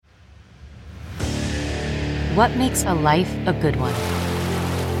What makes a life a good one?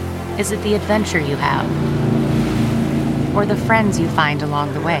 Is it the adventure you have? Or the friends you find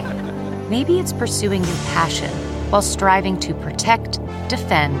along the way? Maybe it's pursuing your passion while striving to protect,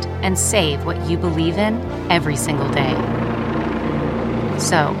 defend, and save what you believe in every single day.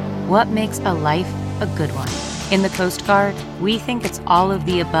 So, what makes a life a good one? In the Coast Guard, we think it's all of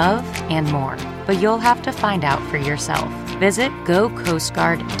the above and more, but you'll have to find out for yourself. Visit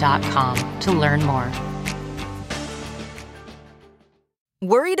gocoastguard.com to learn more.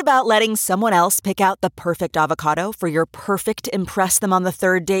 Worried about letting someone else pick out the perfect avocado for your perfect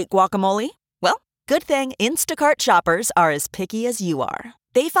impress-them-on-the-third-date guacamole? Well, good thing Instacart shoppers are as picky as you are.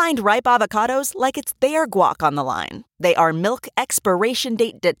 They find ripe avocados like it's their guac on the line. They are milk expiration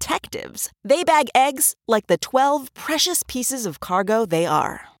date detectives. They bag eggs like the 12 precious pieces of cargo they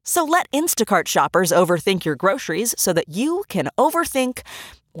are. So let Instacart shoppers overthink your groceries so that you can overthink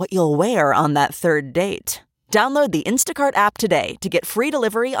what you'll wear on that third date. Download the Instacart app today to get free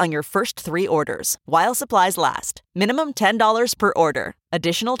delivery on your first 3 orders, while supplies last. Minimum $10 per order.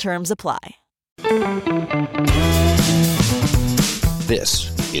 Additional terms apply.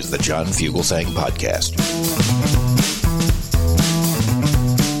 This is the John Fugelsang Podcast.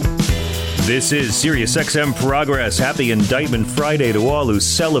 This is SiriusXM Progress. Happy Indictment Friday to all who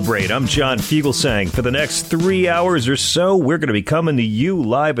celebrate. I'm John Fugelsang. For the next 3 hours or so, we're going to be coming to you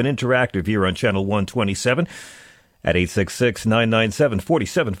live and interactive here on Channel 127 at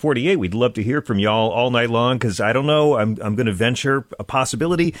 866-997-4748. We'd love to hear from y'all all night long because I don't know, I'm going to venture a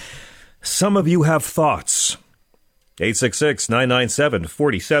possibility. Some of you have thoughts.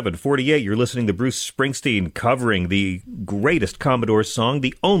 866-997-4748. You're listening to Bruce Springsteen covering the greatest Commodore song,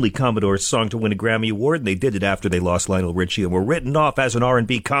 the only Commodore song to win a Grammy Award. And they did it after they lost Lionel Richie and were written off as an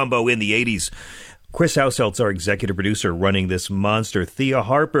R&B combo in the 80s. Chris Househelt's our executive producer running this monster. Thea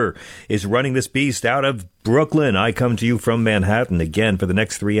Harper is running this beast out of Brooklyn. I come to you from Manhattan. Again, for the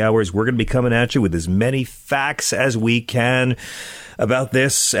next 3 hours, we're going to be coming at you with as many facts as we can about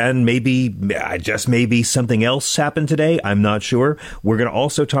this, and maybe, just maybe, something else happened today. I'm not sure. We're going to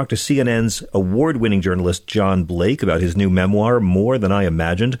also talk to CNN's award-winning journalist John Blake about his new memoir, More Than I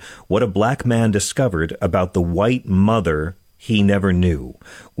Imagined, What a Black Man Discovered About the White Mother He Never Knew,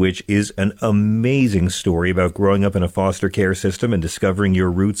 which is an amazing story about growing up in a foster care system and discovering your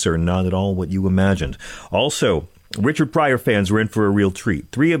roots are not at all what you imagined. Also, Richard Pryor fans were in for a real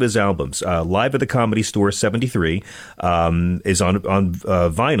treat. 3 of his albums, Live at the Comedy Store 73, is on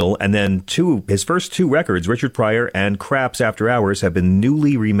vinyl, and then his first 2 records, Richard Pryor and Craps After Hours, have been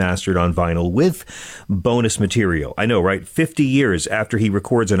newly remastered on vinyl with bonus material. I know, right? 50 years after he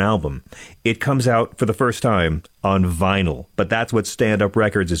records an album, it comes out for the first time on vinyl. But that's what Stand Up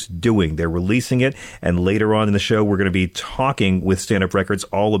Records is doing. They're releasing it, and later on in the show, we're going to be talking with Stand Up Records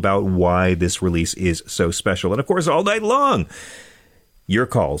all about why this release is so special. And of course, all night long, your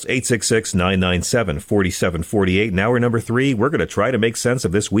calls, 866-997-4748. Now we're number 3. We're going to try to make sense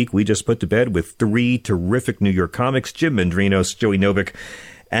of this week we just put to bed with 3 terrific New York comics, Jim Mendrinos, Joey Novick,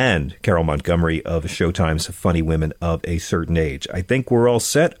 and Carol Montgomery of Showtime's Funny Women of a Certain Age. I think we're all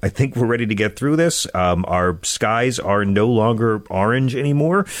set. I think we're ready to get through this. Our skies are no longer orange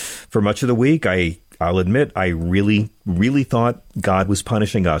anymore for much of the week. I'll admit, I really, really thought God was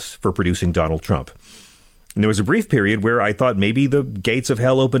punishing us for producing Donald Trump. And there was a brief period where I thought maybe the gates of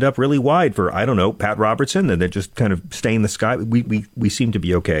hell opened up really wide for, I don't know, Pat Robertson, and then just kind of stay in the sky. We seem to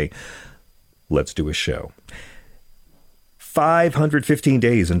be okay. Let's do a show. 515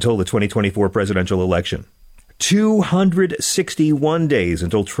 days until the 2024 presidential election. 261 days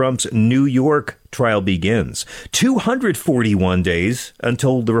until Trump's New York trial begins. 241 days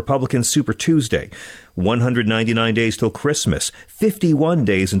until the Republican Super Tuesday. 199 days till Christmas. 51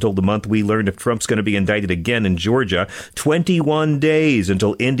 days until the month we learned if Trump's going to be indicted again in Georgia. 21 days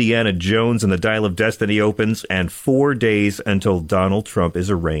until Indiana Jones and the Dial of Destiny opens. And 4 days until Donald Trump is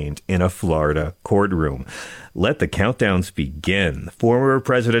arraigned in a Florida courtroom. Let the countdowns begin. Former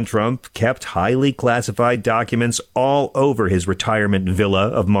President Trump kept highly classified documents all over his retirement villa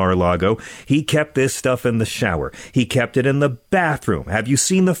of Mar-a-Lago. He kept this stuff in the shower. He kept it in the bathroom. Have you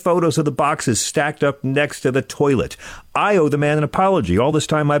seen the photos of the boxes stacked up next to the toilet? I owe the man an apology. All this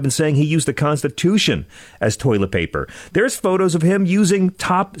time I've been saying he used the Constitution as toilet paper. There's photos of him using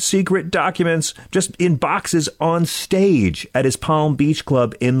top secret documents just in boxes on stage at his Palm Beach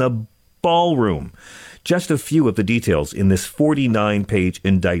club in the ballroom. Just a few of the details in this 49-page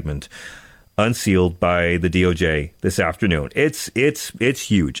indictment unsealed by the DOJ this afternoon. It's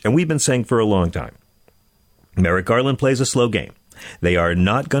huge. And we've been saying for a long time, Merrick Garland plays a slow game. They are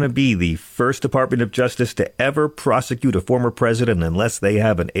not going to be the first Department of Justice to ever prosecute a former president unless they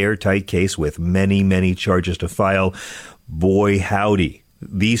have an airtight case with many, many charges to file. Boy, howdy.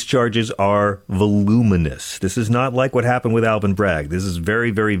 These charges are voluminous. This is not like what happened with Alvin Bragg. This is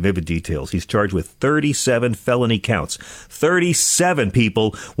very, very vivid details. He's charged with 37 felony counts. 37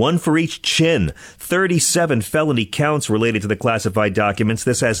 people, one for each chin. 37 felony counts related to the classified documents.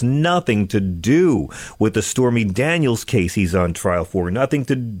 This has nothing to do with the Stormy Daniels case he's on trial for. Nothing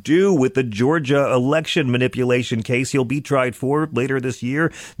to do with the Georgia election manipulation case he'll be tried for later this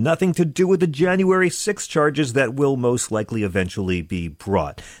year. Nothing to do with the January 6th charges that will most likely eventually be brought.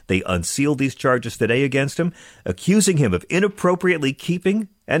 They unsealed these charges today against him, accusing him of inappropriately keeping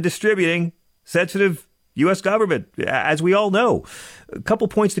and distributing sensitive U.S. government, as we all know. A couple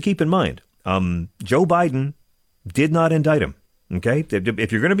points to keep in mind. Joe Biden did not indict him. Okay,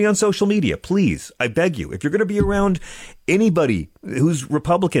 if you're going to be on social media, please, I beg you, if you're going to be around anybody who's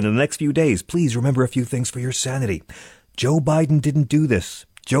Republican in the next few days, please remember a few things for your sanity. Joe Biden didn't do this.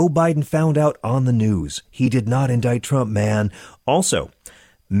 Joe Biden found out on the news. He did not indict Trump, man. Also,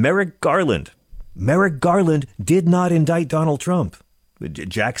 Merrick Garland did not indict Donald Trump.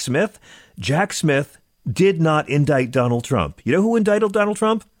 Jack Smith did not indict Donald Trump. You know who indicted Donald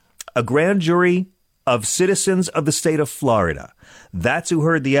Trump? A grand jury of citizens of the state of Florida. That's who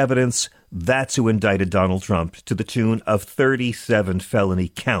heard the evidence. That's who indicted Donald Trump to the tune of 37 felony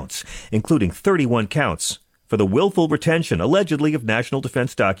counts, including 31 counts for the willful retention, allegedly, of national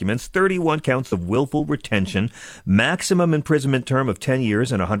defense documents, 31 counts of willful retention, maximum imprisonment term of 10 years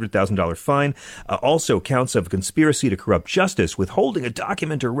and a $100,000 fine. Also counts of conspiracy to corrupt justice, withholding a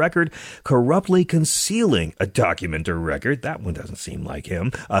document or record, corruptly concealing a document or record. That one doesn't seem like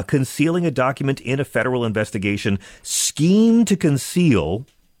him. Concealing a document in a federal investigation, scheme to conceal.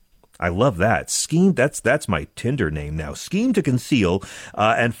 I love that. Scheme, that's my Tinder name now. Scheme to conceal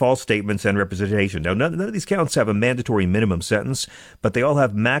and false statements and representation. Now, none of these counts have a mandatory minimum sentence, but they all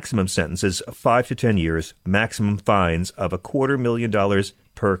have maximum sentences of 5 to 10 years, maximum fines of $250,000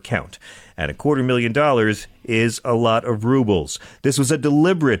 per count. And $250,000 is a lot of rubles. This was a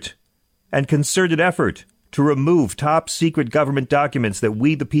deliberate and concerted effort to remove top secret government documents that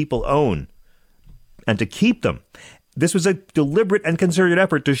we, the people, own and to keep them. This was a deliberate and concerted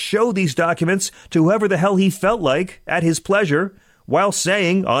effort to show these documents to whoever the hell he felt like at his pleasure, while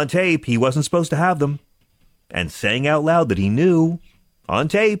saying on tape he wasn't supposed to have them, and saying out loud that he knew on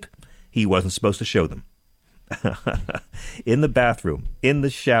tape he wasn't supposed to show them. In the bathroom, in the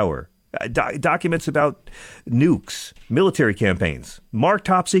shower, documents about nukes, military campaigns, marked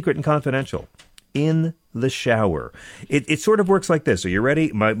top secret and confidential. In the shower. It sort of works like this. Are you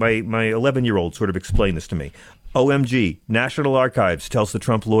ready? My 11-year-old sort of explained this to me. OMG, National Archives tells the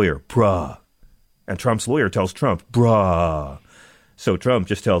Trump lawyer, brah. And Trump's lawyer tells Trump, brah. So Trump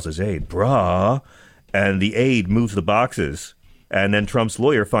just tells his aide, brah. And the aide moves the boxes. And then Trump's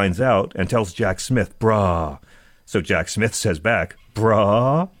lawyer finds out and tells Jack Smith, brah. So Jack Smith says back,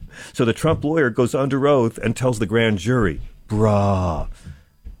 brah. So the Trump lawyer goes under oath and tells the grand jury, brah.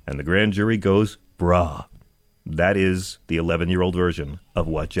 And the grand jury goes, brah. That is the 11-year-old version of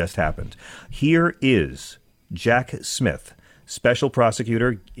what just happened. Here is Jack Smith, special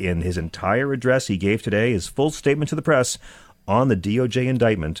prosecutor, in his entire address he gave today, his full statement to the press on the DOJ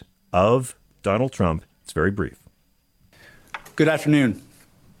indictment of Donald Trump. It's very brief. Good afternoon.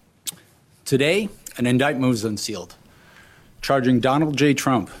 Today, an indictment was unsealed, charging Donald J.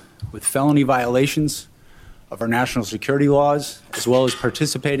 Trump with felony violations of our national security laws, as well as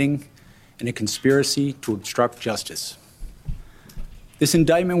participating in a conspiracy to obstruct justice. This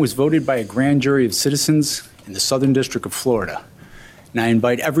indictment was voted by a grand jury of citizens in the Southern District of Florida, and I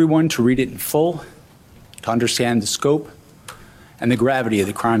invite everyone to read it in full to understand the scope and the gravity of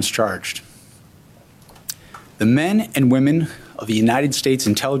the crimes charged. The men and women of the United States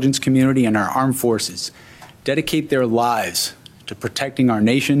intelligence community and our armed forces dedicate their lives to protecting our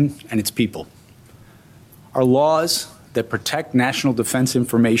nation and its people. Our laws that protect national defense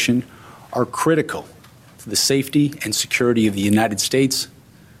information are critical to the safety and security of the United States,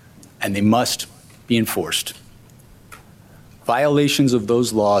 and they must be enforced. Violations of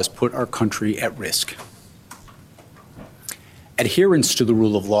those laws put our country at risk. Adherence to the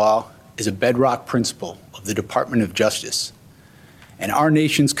rule of law is a bedrock principle of the Department of Justice, and our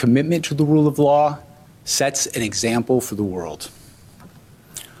nation's commitment to the rule of law sets an example for the world.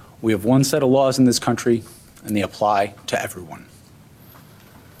 We have one set of laws in this country, and they apply to everyone.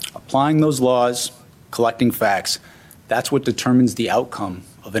 Applying those laws, collecting facts, that's what determines the outcome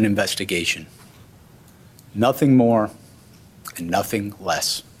of an investigation. Nothing more and nothing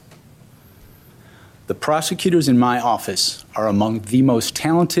less. The prosecutors in my office are among the most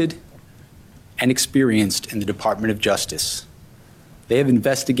talented and experienced in the Department of Justice. They have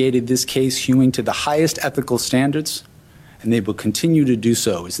investigated this case hewing to the highest ethical standards, and they will continue to do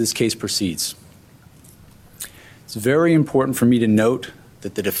so as this case proceeds. It's very important for me to note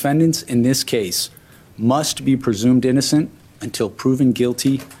that the defendants in this case must be presumed innocent until proven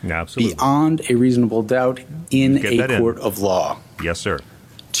guilty beyond a reasonable doubt in a court of law. Yes, sir.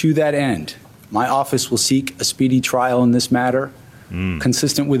 To that end, my office will seek a speedy trial in this matter,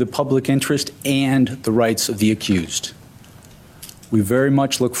 consistent with the public interest and the rights of the accused. We very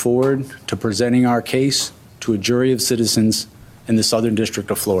much look forward to presenting our case to a jury of citizens in the Southern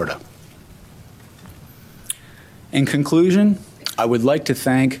District of Florida. In conclusion, I would like to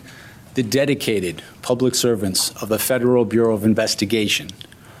thank the dedicated public servants of the Federal Bureau of Investigation,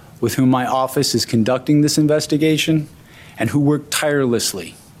 with whom my office is conducting this investigation and who work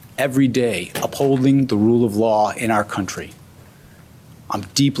tirelessly every day upholding the rule of law in our country. I'm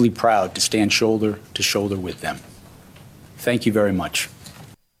deeply proud to stand shoulder to shoulder with them. Thank you very much.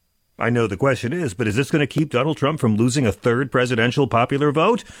 I know the question is, but is this going to keep Donald Trump from losing a third presidential popular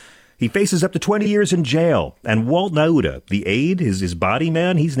vote? He faces up to 20 years in jail. And Walt Nauta, the aide, his body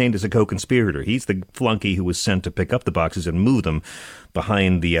man, he's named as a co-conspirator. He's the flunky who was sent to pick up the boxes and move them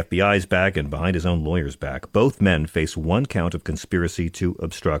behind the FBI's back and behind his own lawyer's back. Both men face one count of conspiracy to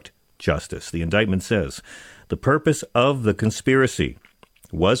obstruct justice. The indictment says the purpose of the conspiracy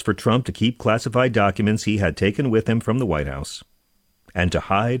was for Trump to keep classified documents he had taken with him from the White House and to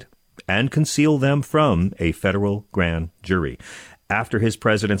hide and conceal them from a federal grand jury. After his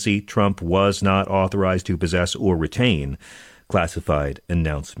presidency, Trump was not authorized to possess or retain classified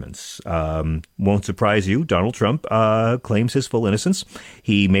announcements. Won't surprise you, Donald Trump claims his full innocence.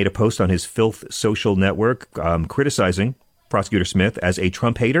 He made a post on his Filth social network criticizing Prosecutor Smith as a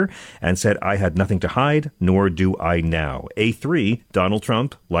Trump hater and said, "I had nothing to hide, nor do I now." A3, Donald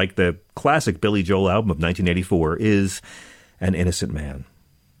Trump, like the classic Billy Joel album of 1984, is an innocent man.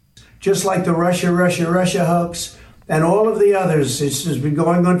 Just like the Russia hoax and all of the others, it's been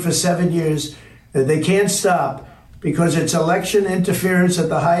going on for 7 years. They can't stop because it's election interference at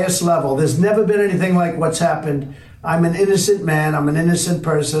the highest level. There's never been anything like what's happened. I'm an innocent man. I'm an innocent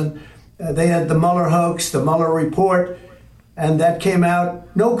person. They had the Mueller hoax, the Mueller report, and that came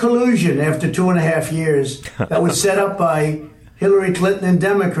out. No collusion after 2.5 years. That was set up by Hillary Clinton and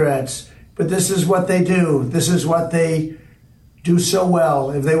Democrats. But this is what they do. This is what they do so well.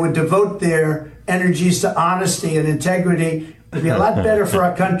 If they would devote their energies to honesty and integrity, it'd be a lot better for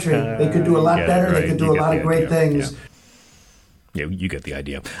our country. They could do a lot better. Right. They could do a lot of great things. Yeah, you get the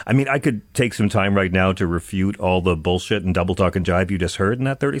idea. I mean, I could take some time right now to refute all the bullshit and double talk and jive you just heard in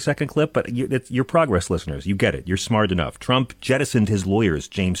that 30-second clip, but you're progress listeners. You get it. You're smart enough. Trump jettisoned his lawyers,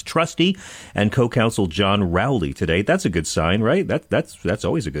 James Trusty and co-counsel John Rowley, today. That's a good sign, right? That's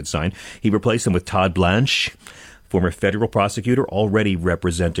always a good sign. He replaced them with Todd Blanche, former federal prosecutor already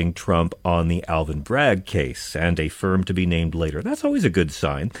representing Trump on the Alvin Bragg case, and a firm to be named later. That's always a good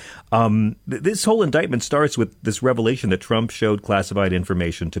sign. This whole indictment starts with this revelation that Trump showed classified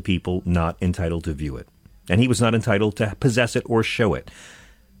information to people not entitled to view it, and he was not entitled to possess it or show it.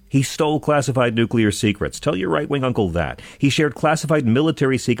 He stole classified nuclear secrets. Tell your right-wing uncle that. He shared classified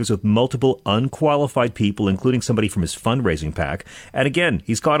military secrets with multiple unqualified people, including somebody from his fundraising PAC. And again,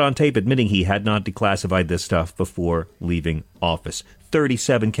 he's caught on tape admitting he had not declassified this stuff before leaving office.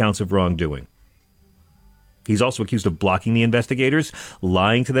 37 counts of wrongdoing. He's also accused of blocking the investigators,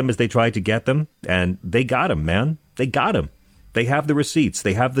 lying to them as they tried to get them. And they got him, man. They got him. They have the receipts.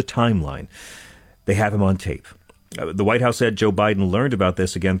 They have the timeline. They have him on tape. The White House said Joe Biden learned about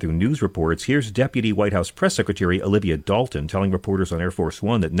this again through news reports. Here's Deputy White House Press Secretary Olivia Dalton telling reporters on Air Force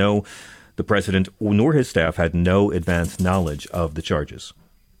One that no, the president nor his staff had no advance knowledge of the charges.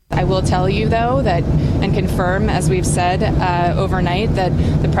 I will tell you, though, that and confirm, as we've said overnight, that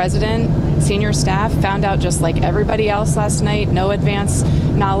the president, senior staff found out just like everybody else last night. No advance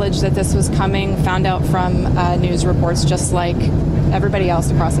knowledge that this was coming. Found out from news reports just like everybody else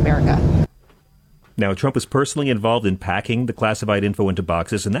across America. Now, Trump was personally involved in packing the classified info into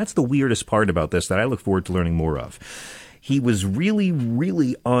boxes, and that's the weirdest part about this that I look forward to learning more of. He was really,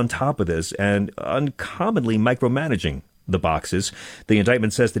 really on top of this and uncommonly micromanaging the boxes. The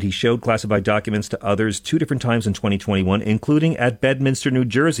indictment says that he showed classified documents to others 2 different times in 2021, including at Bedminster, New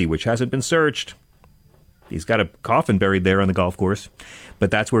Jersey, which hasn't been searched. He's got a coffin buried there on the golf course, but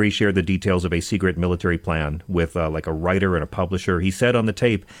that's where he shared the details of a secret military plan with like a writer and a publisher. He said on the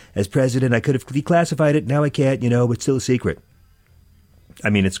tape, "As president, I could have declassified it. Now I can't, it's still a secret." I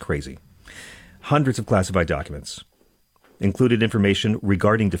mean, it's crazy. Hundreds of classified documents. included information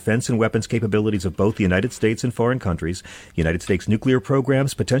regarding defense and weapons capabilities of both the United States and foreign countries, United States nuclear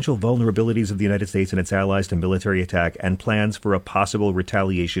programs, potential vulnerabilities of the United States and its allies to military attack, and plans for a possible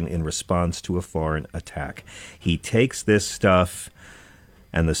retaliation in response to a foreign attack. He takes this stuff,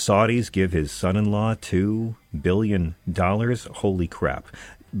 and the Saudis give his son-in-law $2 billion. Holy crap.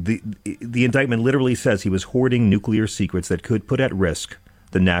 The indictment literally says he was hoarding nuclear secrets that could put at risk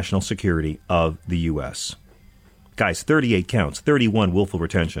the national security of the U.S. Guys, 38 counts, 31 willful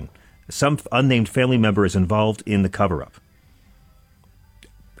retention. Some unnamed family member is involved in the cover-up.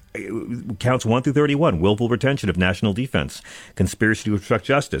 Counts 1 through 31, willful retention of national defense, conspiracy to obstruct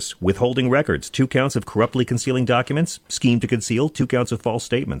justice, withholding records, 2 counts of corruptly concealing documents, scheme to conceal, 2 counts of false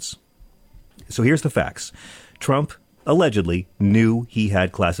statements. So here's the facts. Trump allegedly knew he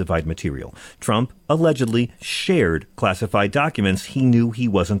had classified material. Trump allegedly shared classified documents he knew he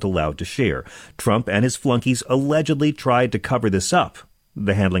wasn't allowed to share. Trump and his flunkies allegedly tried to cover this up,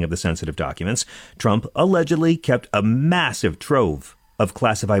 the handling of the sensitive documents. Trump allegedly kept a massive trove of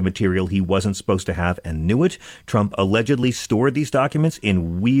classified material he wasn't supposed to have and knew it. Trump allegedly stored these documents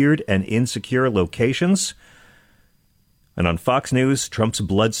in weird and insecure locations. And on Fox News, Trump's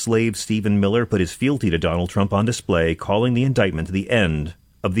blood slave Stephen Miller put his fealty to Donald Trump on display, calling the indictment the end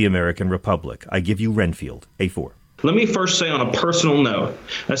of the American Republic. I give you Renfield, A4. Let me first say on a personal note,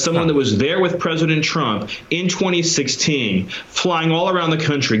 as someone that was there with President Trump in 2016, flying all around the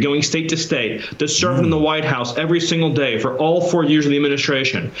country, going state to state, to serve in the White House every single day for all 4 years of the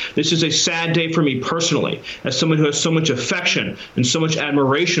administration, this is a sad day for me personally, as someone who has so much affection and so much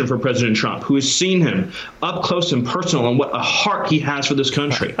admiration for President Trump, who has seen him up close and personal and what a heart he has for this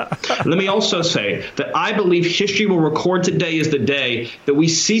country. Let me also say that I believe history will record today as the day that we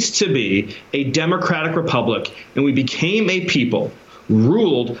ceased to be a democratic republic and we became a people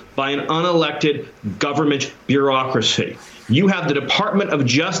ruled by an unelected government bureaucracy. You have the Department of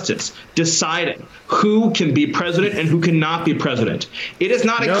Justice deciding who can be president and who cannot be president. It is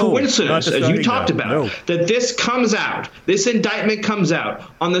not a coincidence, as you talked about, that this comes out, this indictment comes out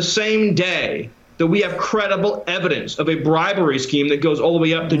on the same day that we have credible evidence of a bribery scheme that goes all the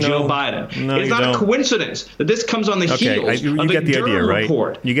way up to Joe Biden. It's not a coincidence that this comes on the heels of a Durham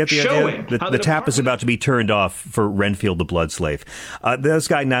report. You get the idea? The tap is about to be turned off for Renfield, the blood slave. This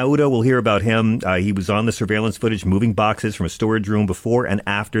guy, Nauta, we'll hear about him. He was on the surveillance footage moving boxes from a storage room before and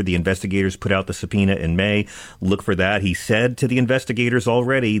after the investigators put out the subpoena in May. Look for that. He said to the investigators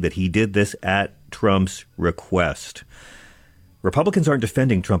already that he did this at Trump's request. Republicans aren't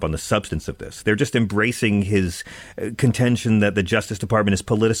defending Trump on the substance of this. They're just embracing his contention that the Justice Department is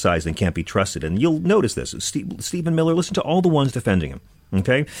politicized and can't be trusted. And you'll notice this. Stephen Miller, listen to all the ones defending him.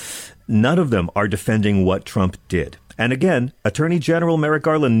 Okay? None of them are defending what Trump did. And again, Attorney General Merrick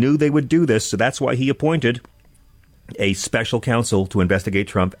Garland knew they would do this, so that's why he appointed a special counsel to investigate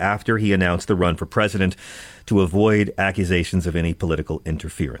Trump after he announced the run for president to avoid accusations of any political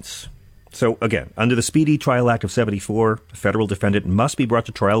interference. So, again, under the Speedy Trial Act of 74, a federal defendant must be brought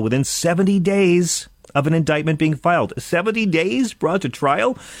to trial within 70 days of an indictment being filed. 70 days brought to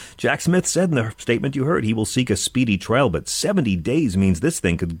trial? Jack Smith said in the statement you heard he will seek a speedy trial, but 70 days means this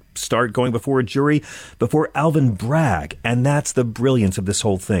thing could start going before a jury before Alvin Bragg. And that's the brilliance of this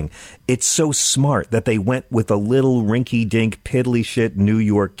whole thing. It's so smart that they went with a little rinky-dink, piddly-shit New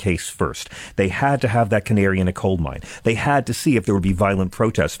York case first. They had to have that canary in a coal mine. They had to see if there would be violent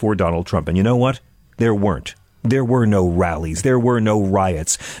protests for Donald Trump. And you know what? There weren't. There were no rallies. There were no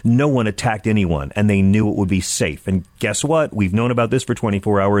riots. No one attacked anyone, and they knew it would be safe. And guess what? We've known about this for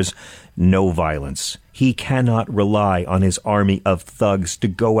 24 hours. No violence. He cannot rely on his army of thugs to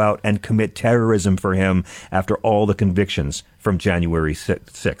go out and commit terrorism for him after all the convictions from January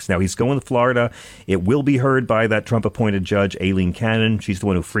 6th. Now, he's going to Florida. It will be heard by that Trump-appointed judge, Aileen Cannon. She's the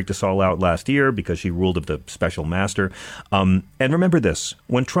one who freaked us all out last year because she ruled of the special master. And remember this.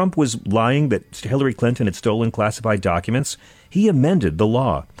 When Trump was lying that Hillary Clinton had stolen classified documents, he amended the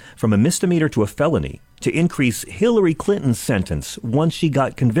law from a misdemeanor to a felony to increase Hillary Clinton's sentence once she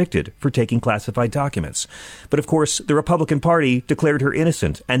got convicted for taking classified documents. But of course, the Republican Party declared her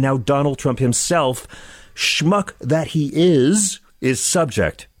innocent, and now Donald Trump himself, schmuck that he is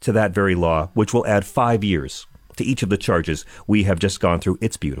subject to that very law, which will add 5 years to each of the charges we have just gone through.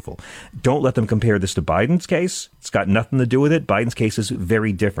 It's beautiful. Don't let them compare this to Biden's case. It's got nothing to do with it. Biden's case is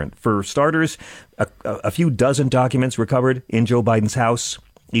very different. For starters, a few dozen documents recovered in Joe Biden's house.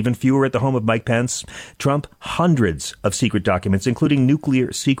 Even fewer at the home of Mike Pence. Trump, hundreds of secret documents, including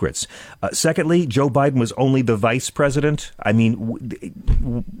nuclear secrets. Secondly, Joe Biden was only the vice president. I mean,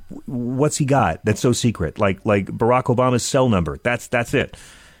 what's he got that's so secret? Like Barack Obama's cell number. That's it.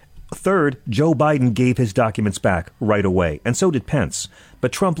 Third, Joe Biden gave his documents back right away, and so did Pence.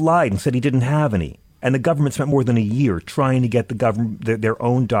 But Trump lied and said he didn't have any, and the government spent more than a year trying to get their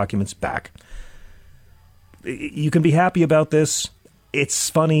own documents back. You can be happy about this. It's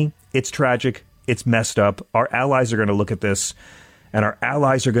funny. It's tragic. It's messed up. Our allies are going to look at this, and our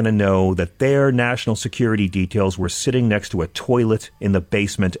allies are going to know that their national security details were sitting next to a toilet in the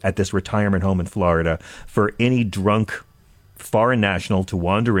basement at this retirement home in Florida for any drunk foreign national to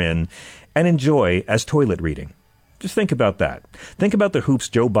wander in and enjoy as toilet reading. Just think about that. Think about the hoops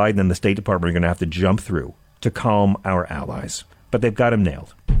Joe Biden and the State Department are going to have to jump through to calm our allies. But they've got him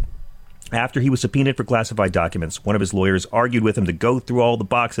nailed. After he was subpoenaed for classified documents, one of his lawyers argued with him to go through all the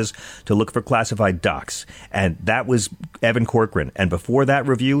boxes to look for classified docs. And that was Evan Corcoran. And before that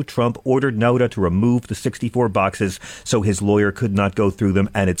review, Trump ordered NOTA to remove the 64 boxes so his lawyer could not go through them.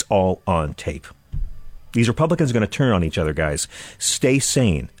 And it's all on tape. These Republicans are going to turn on each other, guys. Stay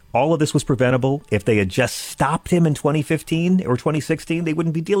sane. All of this was preventable. If they had just stopped him in 2015 or 2016, they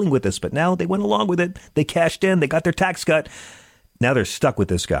wouldn't be dealing with this. But now they went along with it. They cashed in. They got their tax cut. Now they're stuck with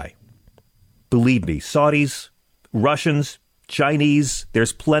this guy. Believe me, Saudis, Russians, Chinese,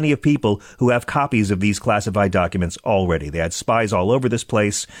 there's plenty of people who have copies of these classified documents already. They had spies all over this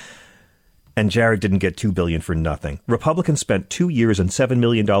place. And Jared didn't get $2 billion for nothing. Republicans spent 2 years and $7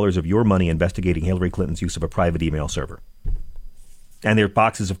 million of your money investigating Hillary Clinton's use of a private email server. And there are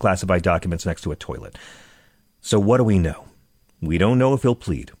boxes of classified documents next to a toilet. So what do we know? We don't know if he'll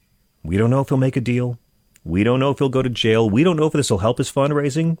plead. We don't know if he'll make a deal. We don't know if he'll go to jail. We don't know if this will help his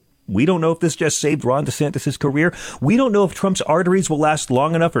fundraising. We don't know if this just saved Ron DeSantis' career. We don't know if Trump's arteries will last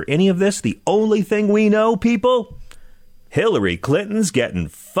long enough for any of this. The only thing we know, people, Hillary Clinton's getting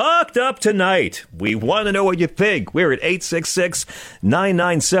fucked up tonight. We want to know what you think. We're at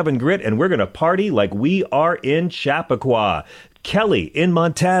 866-997-GRIT, and we're going to party like we are in Chappaqua. Kelly in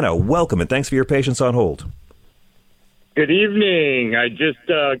Montana, welcome, and thanks for your patience on hold. Good evening. I just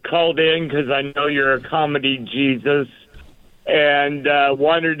called in because I know you're a comedy Jesus and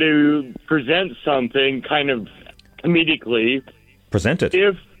wanted to present something kind of comedically. Present it.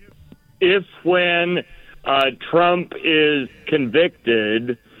 If when Trump is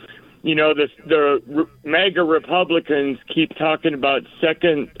convicted, you know, the MAGA Republicans keep talking about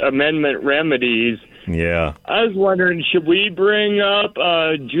Second Amendment remedies. Yeah. I was wondering, should we bring up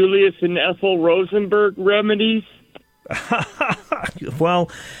Julius and Ethel Rosenberg remedies?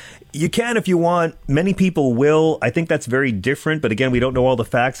 Well, you can if you want. Many people will. I think that's very different. But again, we don't know all the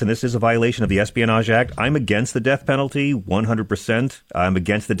facts, and this is a violation of the Espionage Act. I'm against the death penalty, 100%. I'm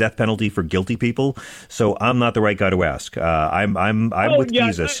against the death penalty for guilty people. So I'm not the right guy to ask. I'm with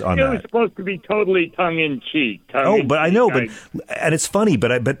Jesus on that. It was supposed to be totally tongue-in-cheek. But I know, and it's funny,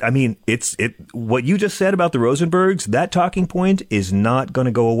 but I mean, what you just said about the Rosenbergs, that talking point is not going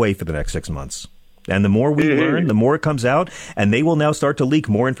to go away for the next 6 months. And the more we learn, the more it comes out, and they will now start to leak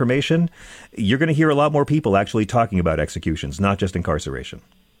more information. You're going to hear a lot more people actually talking about executions, not just incarceration.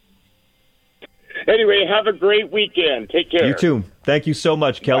 Anyway, have a great weekend. Take care. You too. Thank you so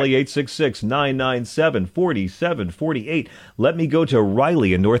much, Kelly. 866-997-4748. Let me go to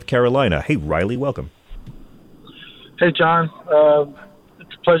Riley in North Carolina. Hey, Riley, welcome. Hey, John.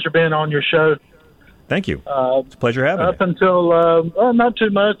 It's a pleasure being on your show. Thank you. It's a pleasure having you. Up until, not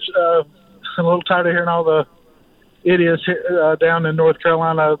too much. I'm a little tired of hearing all the idiots down in North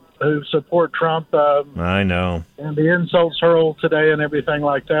Carolina who support Trump. I know. And the insults hurled today and everything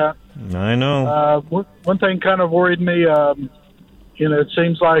like that. I know. One thing kind of worried me. It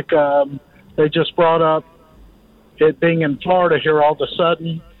seems like they just brought up it being in Florida here all of a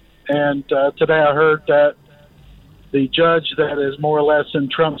sudden. And today I heard that the judge that is more or less in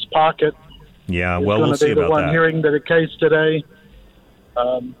Trump's pocket is we'll see about that. going to be the one hearing the case today.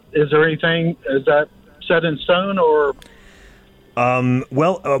 Is there anything, is that set in stone or?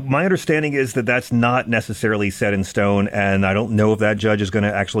 My understanding is that that's not necessarily set in stone, and I don't know if that judge is going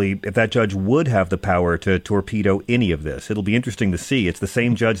to if that judge would have the power to torpedo any of this. It'll be interesting to see. It's the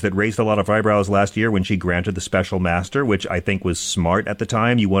same judge that raised a lot of eyebrows last year when she granted the special master, which I think was smart at the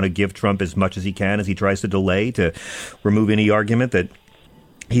time. You want to give Trump as much as he can as he tries to delay to remove any argument that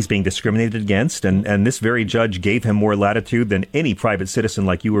he's being discriminated against, and this very judge gave him more latitude than any private citizen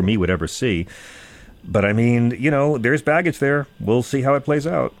like you or me would ever see. But I mean, there's baggage there. We'll see how it plays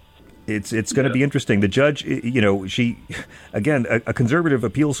out. It's going to be interesting. The judge, she, again, a conservative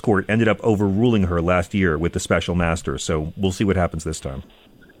appeals court ended up overruling her last year with the special master. So we'll see what happens this time.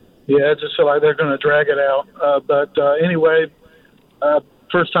 Yeah, I just feel like they're going to drag it out. But anyway,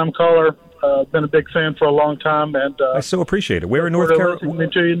 first-time caller. Been a big fan for a long time, and I so appreciate it. Where in North Carolina?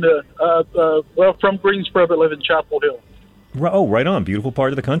 From Greensboro, but live in Chapel Hill. Oh, right on. Beautiful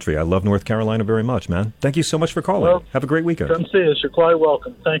part of the country. I love North Carolina very much, man. Thank you so much for calling. Well, have a great weekend. Come see us. You're quite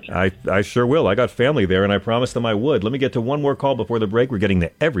welcome. Thank you. I sure will. I got family there, and I promised them I would. Let me get to one more call before the break. We're getting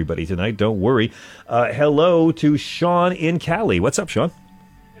to everybody tonight. Don't worry. Hello to Sean in Cali. What's up, Sean?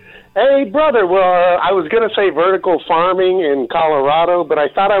 Hey, brother. Well, I was going to say vertical farming in Colorado, but I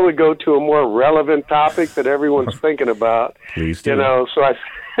thought I would go to a more relevant topic that everyone's thinking about. Please do. You know, so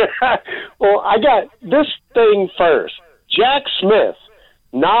well, I got this thing first. Jack Smith,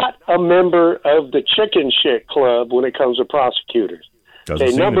 not a member of the chicken shit club when it comes to prosecutors.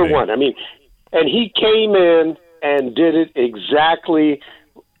 Okay, number one. I mean, and he came in and did it exactly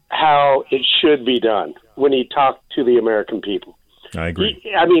how it should be done when he talked to the American people. I agree.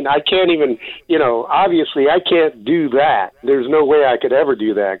 I can't even, obviously I can't do that. There's no way I could ever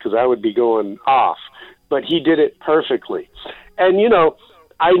do that because I would be going off. But he did it perfectly. And,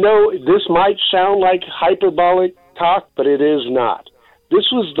 I know this might sound like hyperbolic talk, but it is not. This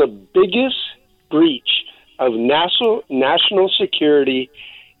was the biggest breach of national security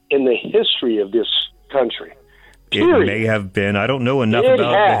in the history of this country. Period. It may have been. I don't know enough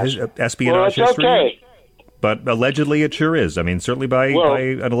about the espionage history. Okay. But allegedly it sure is. I mean, certainly by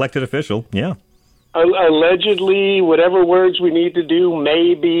an elected official, yeah. Allegedly, whatever words we need to do,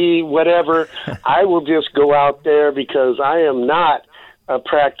 maybe, whatever, I will just go out there because I am not a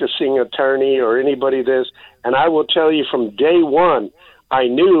practicing attorney or anybody this. And I will tell you from day one, I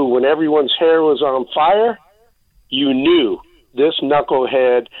knew when everyone's hair was on fire, you knew this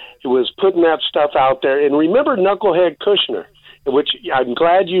knucklehead was putting that stuff out there. And remember knucklehead Kushner, which I'm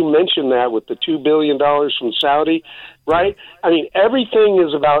glad you mentioned that with the $2 billion from Saudi, right? I mean, everything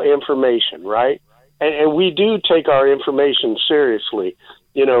is about information, right? And we do take our information seriously,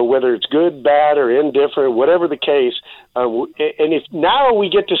 whether it's good, bad, or indifferent, whatever the case. And if now we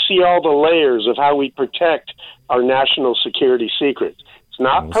get to see all the layers of how we protect our national security secrets. It's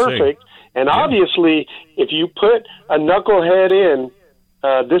not perfect. And obviously, if you put a knucklehead in,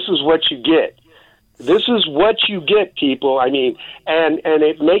 this is what you get. This is what you get, people. I mean, and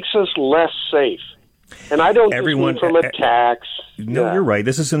it makes us less safe. And I don't mean from attacks. No, you're right.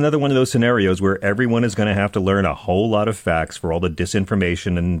 This is another one of those scenarios where everyone is going to have to learn a whole lot of facts for all the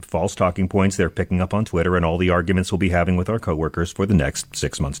disinformation and false talking points they're picking up on Twitter and all the arguments we'll be having with our coworkers for the next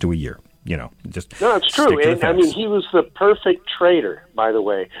 6 months to a year. No, it's true. And I mean, he was the perfect traitor, by the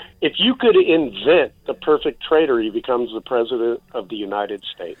way. If you could invent the perfect traitor, he becomes the president of the United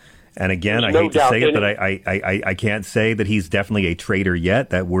States. And again, I hate to say it, but I can't say that he's definitely a traitor yet.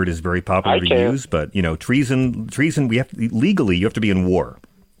 That word is very popular to use. But, treason, legally, you have to be in war,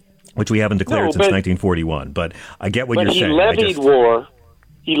 which we haven't declared since 1941. But I get what you're saying. He levied war.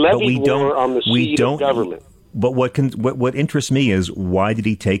 He levied war on the seat of government. But what interests me is why did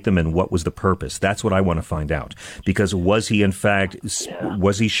he take them and what was the purpose? That's what I want to find out. Because was he, in fact,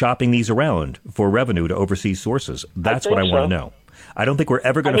 was he shopping these around for revenue to overseas sources? That's what I want to know. I don't think we're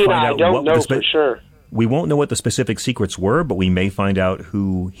ever going to find out. I don't know for sure. We won't know what the specific secrets were, but we may find out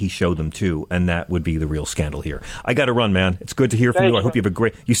who he showed them to, and that would be the real scandal here. I got to run, man. It's good to hear from you. I hope you have a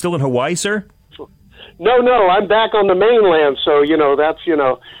great... You still in Hawaii, sir? No. I'm back on the mainland, so, that's,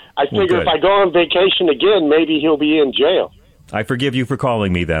 I figure if I go on vacation again, maybe he'll be in jail. I forgive you for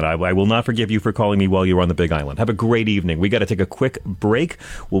calling me then. I will not forgive you for calling me while you're on the Big Island. Have a great evening. We got to take a quick break.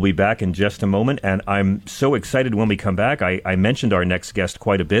 We'll be back in just a moment, and I'm so excited when we come back. I mentioned our next guest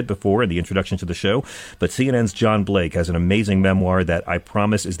quite a bit before in the introduction to the show, but CNN's John Blake has an amazing memoir that I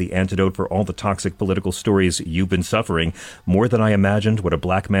promise is the antidote for all the toxic political stories you've been suffering. More Than I Imagined, What a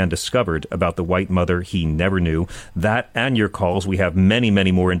Black Man Discovered About the White Mother He Never Knew. That and your calls. We have many,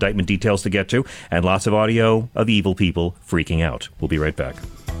 many more indictment details to get to, and lots of audio of evil people freaking out. We'll be right back.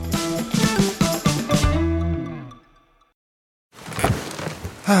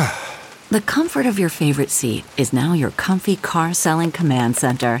 The comfort of your favorite seat is now your comfy car selling command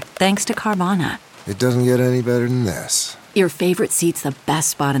center, thanks to Carvana. It doesn't get any better than this. Your favorite seat's the best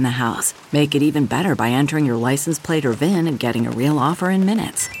spot in the house. Make it even better by entering your license plate or VIN and getting a real offer in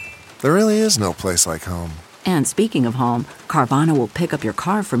minutes. There really is no place like home. And speaking of home, Carvana will pick up your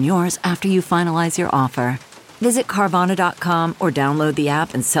car from yours after you finalize your offer. Visit Carvana.com or download the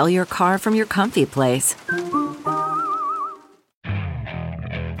app and sell your car from your comfy place.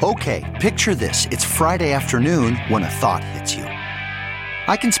 Okay, picture this. It's Friday afternoon when a thought hits you.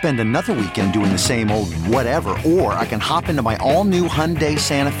 I can spend another weekend doing the same old whatever, or I can hop into my all-new Hyundai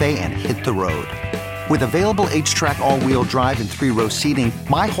Santa Fe and hit the road. With available H-Track all-wheel drive and 3-row seating,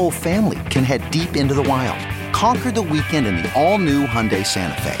 my whole family can head deep into the wild. Conquer the weekend in the all-new Hyundai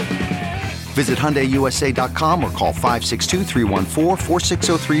Santa Fe. Visit HyundaiUSA.com or call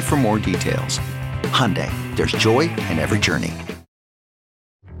 562-314-4603 for more details. Hyundai, There's joy in every journey.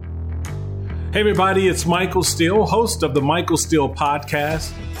 Hey everybody, it's Michael Steele, host of the Michael Steele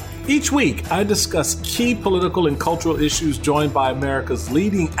Podcast. Each week, I discuss key political and cultural issues joined by America's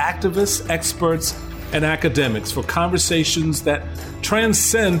leading activists, experts, and academics for conversations that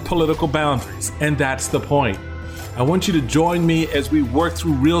transcend political boundaries. And that's the point. I want you to join me as we work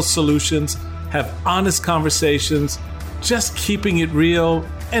through real solutions, have honest conversations, just keeping it real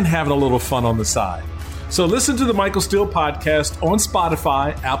and having a little fun on the side. So listen to the Michael Steele Podcast on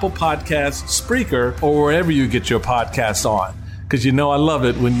Spotify, Apple Podcasts, Spreaker, or wherever you get your podcasts on, because you know I love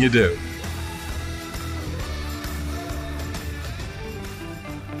it when you do.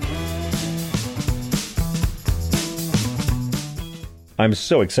 I'm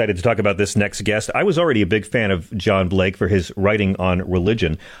so excited to talk about this next guest. I was already a big fan of John Blake for his writing on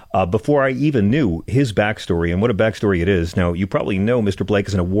religion before I even knew his backstory, and what a backstory it is. Now, you probably know Mr. Blake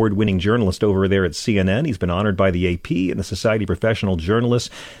is an award-winning journalist over there at CNN. He's been honored by the AP and the Society of Professional Journalists,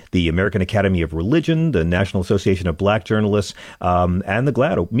 the American Academy of Religion, the National Association of Black Journalists, and the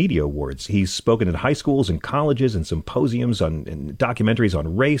GLAAD Media Awards. He's spoken in high schools and colleges and symposiums and documentaries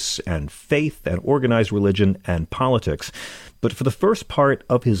on race and faith and organized religion and politics. But for the first part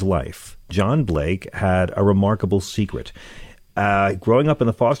of his life, John Blake had a remarkable secret. Growing up in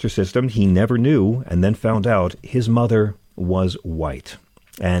the foster system, he never knew and then found out his mother was white.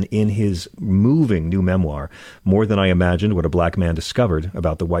 And in his moving new memoir, More Than I Imagined, What a Black Man Discovered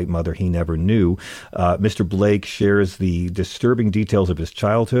About the White Mother He Never Knew, Mr. Blake shares the disturbing details of his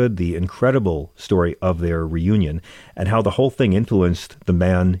childhood, the incredible story of their reunion, and how the whole thing influenced the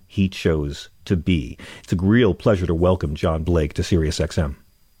man he chose to be. It's a real pleasure to welcome John Blake to SiriusXM.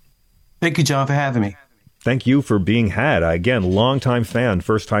 Thank you, John, for having me. Thank you for being had. Again, longtime fan,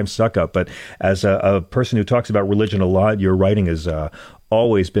 first-time suck-up. But as a person who talks about religion a lot, your writing has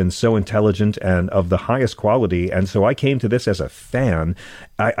always been so intelligent and of the highest quality. And so I came to this as a fan.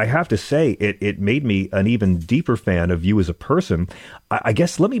 I have to say, it made me an even deeper fan of you as a person. I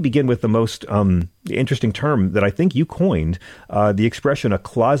guess let me begin with the most interesting term that I think you coined, the expression, a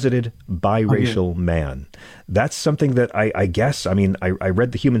closeted biracial man. That's something that I guess, I mean, I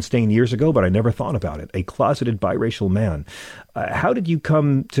read The Human Stain years ago, but I never thought about it. A closeted biracial man. How did you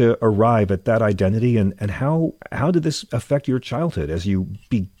come to arrive at that identity, and how did this affect your childhood as you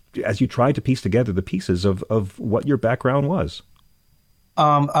tried to piece together the pieces of what your background was?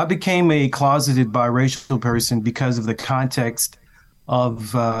 I became a closeted biracial person because of the context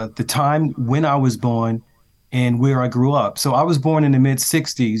of the time when I was born and where I grew up. So I was born in the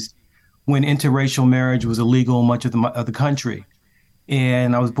mid-'60s when interracial marriage was illegal in much of the country.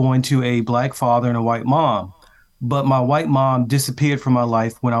 And I was born to a black father and a white mom. But my white mom disappeared from my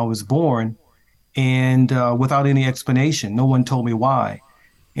life when I was born, and without any explanation. No one told me why.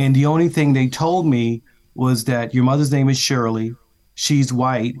 And the only thing they told me was that your mother's name is Shirley, she's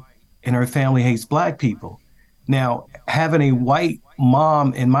white, and her family hates black people. Now, having a white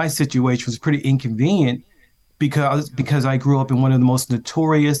mom in my situation was pretty inconvenient because I grew up in one of the most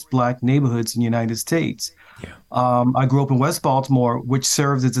notorious black neighborhoods in the United States. Yeah. I grew up in West Baltimore, which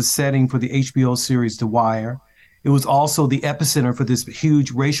served as a setting for the HBO series The Wire. It was also the epicenter for this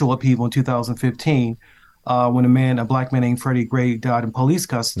huge racial upheaval in 2015 when a black man named Freddie Gray died in police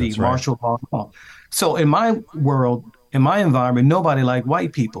custody. That's right. Marshall Baltimore. So in my world, in my environment, nobody liked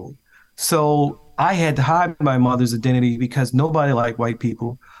white people. So I had to hide my mother's identity because nobody liked white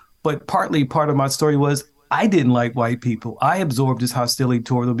people. But part of my story was I didn't like white people. I absorbed this hostility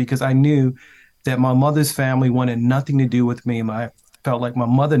toward them because I knew that my mother's family wanted nothing to do with me. And I felt like my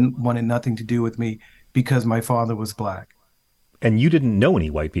mother wanted nothing to do with me because my father was black. And you didn't know any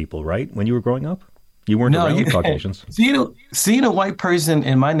white people, right, when you were growing up? You weren't around Caucasians. Seeing a white person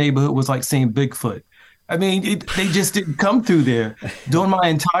in my neighborhood was like seeing Bigfoot. I mean, they just didn't come through there. During my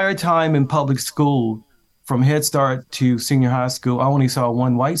entire time in public school, from Head Start to senior high school, I only saw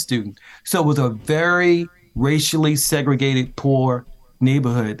one white student. So it was a very racially segregated, poor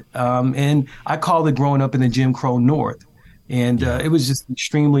neighborhood. And I called it growing up in the Jim Crow North. And it was just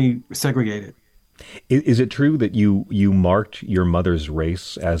extremely segregated. Is it true that you marked your mother's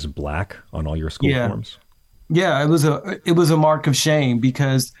race as black on all your school forms? Yeah, it was a mark of shame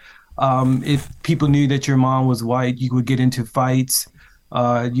because if people knew that your mom was white, you would get into fights,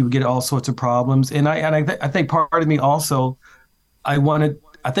 you would get all sorts of problems. And I think part of me also, I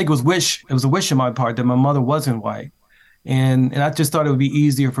think it was a wish on my part that my mother wasn't white. And I just thought it would be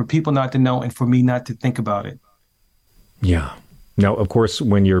easier for people not to know and for me not to think about it. Yeah. Now, of course,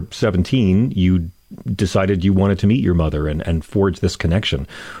 when you're 17, you decided you wanted to meet your mother and forge this connection.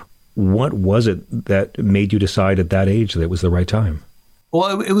 What was it that made you decide at that age that it was the right time?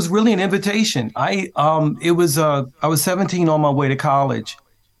 Well, it was really an invitation. I was 17 on my way to college,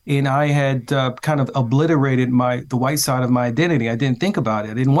 and I had kind of obliterated the white side of my identity. I didn't think about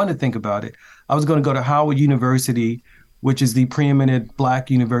it. I didn't want to think about it. I was going to go to Howard University, which is the preeminent Black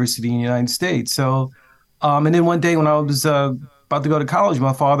university in the United States. So, and then one day when I was about to go to college,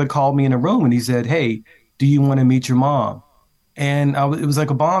 my father called me in a room and he said, "Hey, do you want to meet your mom?" And it was like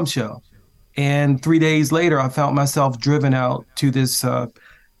a bombshell. And 3 days later, I found myself driven out to this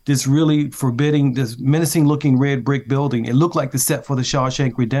really forbidding, this menacing-looking red brick building. It looked like the set for the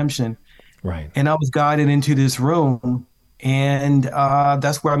Shawshank Redemption. Right. And I was guided into this room, and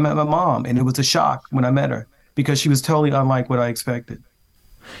that's where I met my mom. And it was a shock when I met her because she was totally unlike what I expected.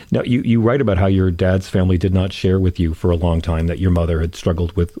 Now, you write about how your dad's family did not share with you for a long time that your mother had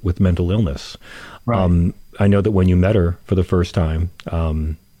struggled with mental illness. Right. I know that when you met her for the first time,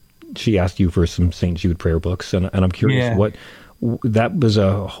 she asked you for some St. Jude prayer books, and I'm curious that was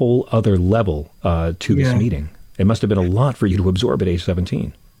a whole other level to this meeting. It must have been a lot for you to absorb at age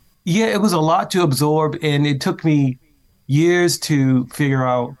 17. Yeah, it was a lot to absorb, and it took me years to figure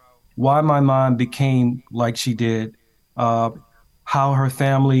out why my mom became like she did, how her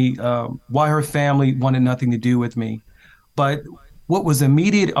family, why her family wanted nothing to do with me. But what was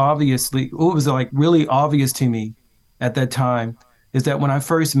what was like really obvious to me at that time is that when I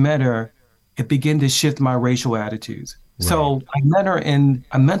first met her, it began to shift my racial attitudes. Right. So I met her in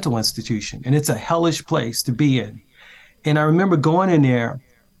a mental institution, and it's a hellish place to be in. And I remember going in there,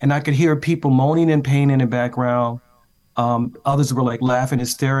 and I could hear people moaning in pain in the background. Others were like laughing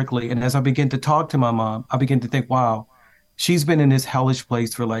hysterically. And as I began to talk to my mom, I began to think, wow, she's been in this hellish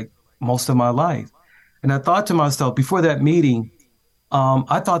place for like most of my life. And I thought to myself, before that meeting,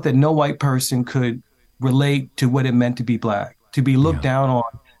 I thought that no white person could relate to what it meant to be Black, to be looked down on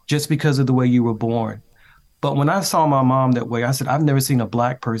just because of the way you were born. But when I saw my mom that way, I said, I've never seen a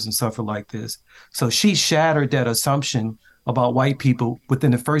Black person suffer like this. So she shattered that assumption about white people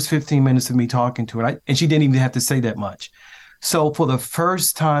within the first 15 minutes of me talking to her. And she didn't even have to say that much. So for the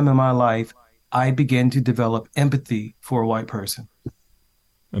first time in my life, I began to develop empathy for a white person.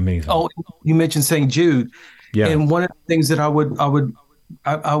 Amazing. Oh, you mentioned St. Jude. Yeah. And one of the things that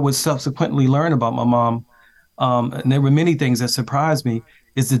I would subsequently learn about my mom, and there were many things that surprised me,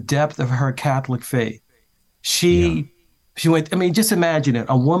 is the depth of her Catholic faith. She went, I mean, just imagine it,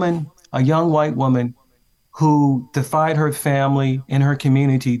 a young white woman who defied her family and her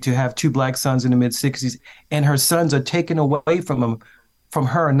community to have 2 Black sons in the mid-60s, and her sons are taken away from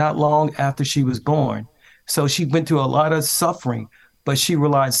her not long after she was born. So she went through a lot of suffering, but she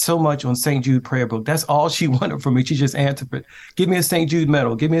relied so much on St. Jude prayer book. That's all she wanted from me. She just answered it. Give me a St. Jude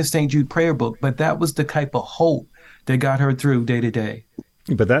medal. Give me a St. Jude prayer book. But that was the type of hope that got her through day to day.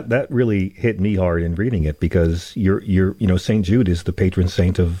 But that really hit me hard in reading it, because St. Jude is the patron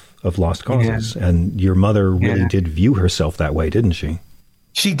saint of lost causes. Yeah. And your mother really did view herself that way, didn't she?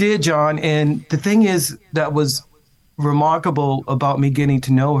 She did, John. And the thing is that was remarkable about me getting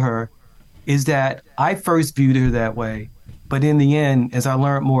to know her is that I first viewed her that way. But in the end, as I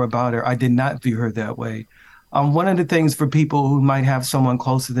learned more about her, I did not view her that way. One of the things for people who might have someone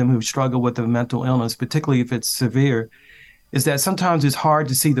close to them who struggle with a mental illness, particularly if it's severe, is that sometimes it's hard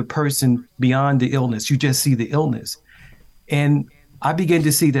to see the person beyond the illness. You just see the illness. And I began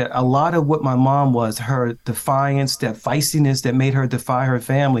to see that a lot of what my mom was, her defiance, that feistiness that made her defy her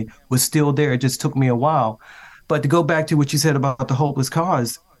family, was still there. It just took me a while. But to go back to what you said about the hopeless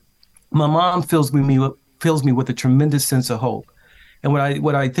cause, my mom fills me with a tremendous sense of hope. And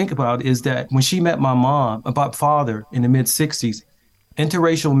what I think about is that when she met my father in the mid-60s,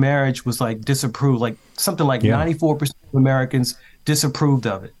 interracial marriage was like disapproved, like something like 94% of Americans disapproved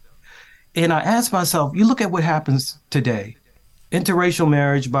of it. And I asked myself, you look at what happens today, interracial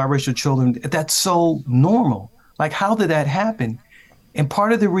marriage, biracial children, that's so normal. Like, how did that happen? And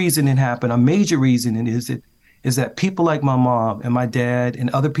part of the reason it happened, a major reason is that people like my mom and my dad and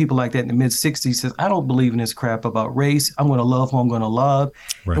other people like that in the mid-60s says, I don't believe in this crap about race. I'm going to love who I'm going to love.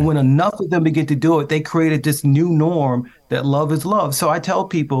 Right. And when enough of them begin to do it, they created this new norm that love is love. So I tell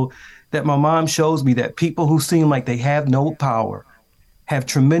people that my mom shows me that people who seem like they have no power have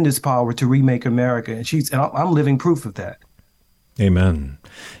tremendous power to remake America. And I'm living proof of that. Amen.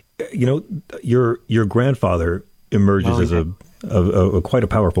 Your grandfather emerges as a quite a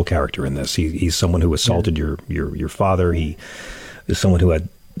powerful character in this. He's someone who assaulted your father. He is someone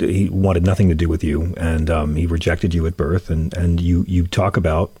he wanted nothing to do with you, and he rejected you at birth. And you talk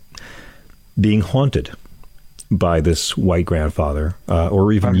about being haunted by this white grandfather,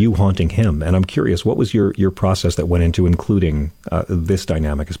 or even you haunting him. And I'm curious, what was your process that went into including this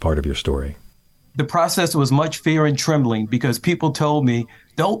dynamic as part of your story? the process was much fear and trembling because people told me,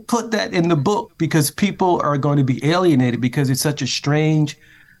 don't put that in the book because people are going to be alienated because it's such a strange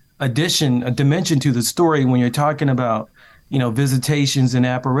addition, a dimension to the story when you're talking about, visitations and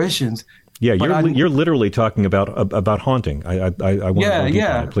apparitions. Yeah, you're literally talking about haunting. I want to go deep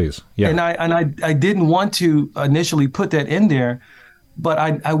on it, please. Yeah, and I didn't want to initially put that in there, but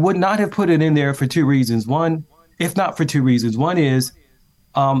I would not have put it in there for two reasons. One, if not for two reasons. One is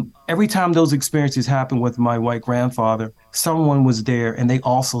every time those experiences happened with my white grandfather, someone was there and they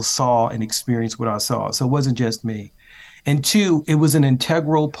also saw and experienced what I saw. So it wasn't just me. And two, it was an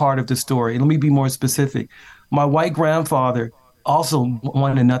integral part of the story. And let me be more specific. My white grandfather also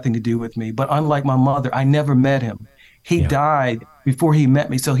wanted nothing to do with me. But unlike my mother, I never met him. He died before he met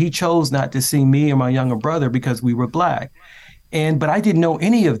me. So he chose not to see me or my younger brother because we were Black. But I didn't know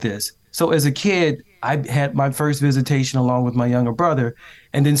any of this. So as a kid, I had my first visitation along with my younger brother,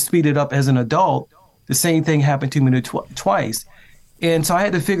 and then speeded up as an adult. The same thing happened to me twice. And so I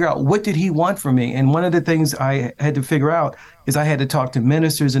had to figure out, what did he want from me? And one of the things I had to figure out is I had to talk to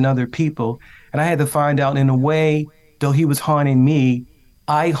ministers and other people. And I had to find out, in a way, though he was haunting me,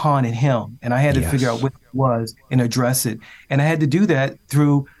 I haunted him. And I had to figure out what it was and address it. And I had to do that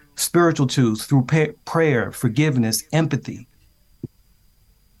through spiritual tools, through prayer, forgiveness, empathy.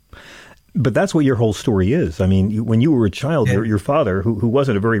 But that's what your whole story is. I mean, when you were a child, your father, who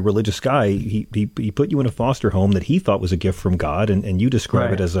wasn't a very religious guy, he put you in a foster home that he thought was a gift from God, and you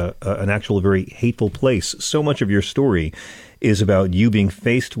describe it as an actual very hateful place. So much of your story is about you being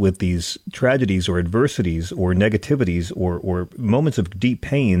faced with these tragedies or adversities or negativities or moments of deep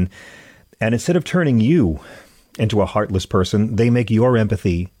pain, and instead of turning you into a heartless person, they make your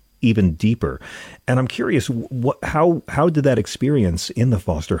empathy even deeper. And I'm curious, how did that experience in the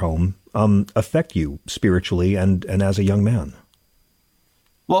foster home affect you spiritually and as a young man?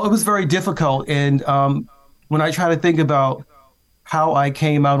 Well, it was very difficult. And when I try to think about how I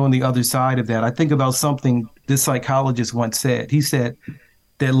came out on the other side of that, I think about something this psychologist once said. He said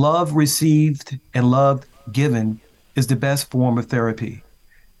that love received and love given is the best form of therapy.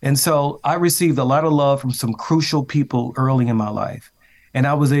 And so I received a lot of love from some crucial people early in my life. And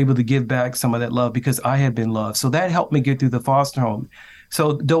I was able to give back some of that love because I had been loved. So that helped me get through the foster home.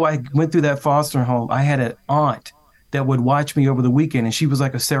 So though I went through that foster home, I had an aunt that would watch me over the weekend, and she was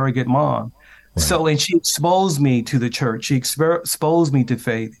like a surrogate mom. Right. So, and she exposed me to the church. She exposed me to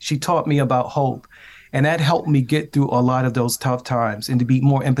faith. She taught me about hope. And that helped me get through a lot of those tough times and to be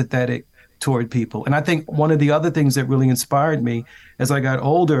more empathetic toward people. And I think one of the other things that really inspired me as I got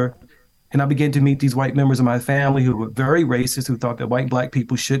older, and I began to meet these white members of my family who were very racist, who thought that white Black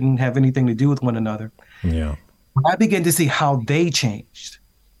people shouldn't have anything to do with one another. Yeah. I began to see how they changed.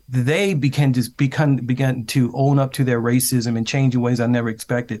 They began to own up to their racism and change in ways I never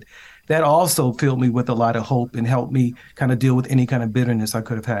expected. That also filled me with a lot of hope and helped me kind of deal with any kind of bitterness I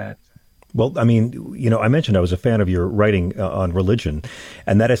could have had. Well, I mean, I mentioned I was a fan of your writing on religion,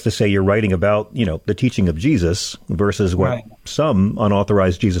 and that is to say you're writing about, the teaching of Jesus versus what some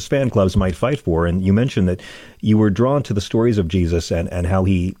unauthorized Jesus fan clubs might fight for. And you mentioned that you were drawn to the stories of Jesus and how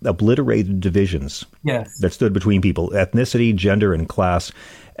he obliterated divisions that stood between people, ethnicity, gender, and class.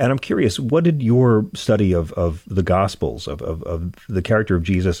 And I'm curious, what did your study of the Gospels, of the character of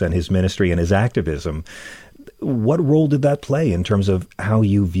Jesus and his ministry and his activism, what role did that play in terms of how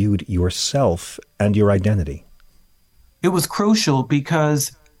you viewed yourself and your identity? It was crucial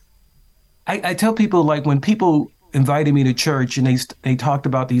because I tell people, like, when people invited me to church and they talked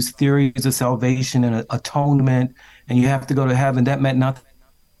about these theories of salvation and atonement and you have to go to heaven, that meant nothing.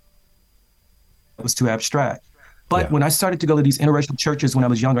 It was too abstract. But when I started to go to these interracial churches when I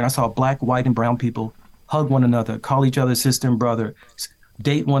was younger, and I saw Black, white, and brown people hug one another, call each other sister and brother,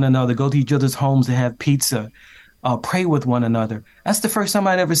 date one another, go to each other's homes to have pizza, pray with one another. That's the first time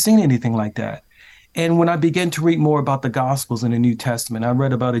I'd ever seen anything like that. And when I began to read more about the Gospels in the New Testament, I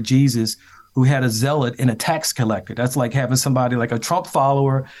read about a Jesus who had a zealot and a tax collector. That's like having somebody like a Trump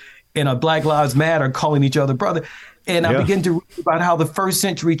follower and a Black Lives Matter calling each other brother. And I began to read about how the first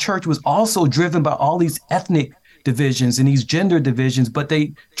century church was also driven by all these ethnic divisions and these gender divisions, but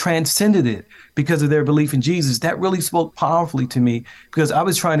they transcended it because of their belief in Jesus. That really spoke powerfully to me because I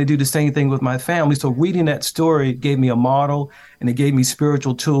was trying to do the same thing with my family. So reading that story gave me a model and it gave me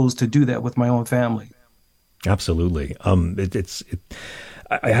spiritual tools to do that with my own family. Absolutely.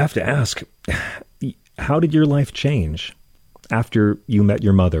 I have to ask, how did your life change after you met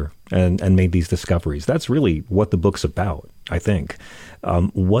your mother and made these discoveries? That's really what the book's about, I think.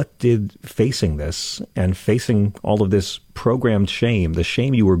 What did facing this and facing all of this programmed shame, the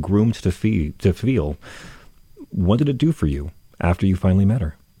shame you were groomed to feel, what did it do for you after you finally met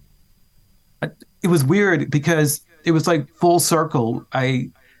her? it was weird because it was like full circle.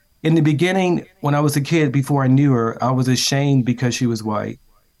 In the beginning, when I was a kid, before I knew her, I was ashamed because she was white.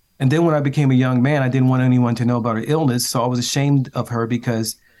 And then when I became a young man, I didn't want anyone to know about her illness. So I was ashamed of her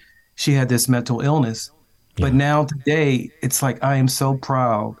because she had this mental illness. Yeah. But now today, it's like I am so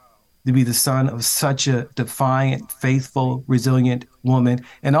proud to be the son of such a defiant, faithful, resilient woman,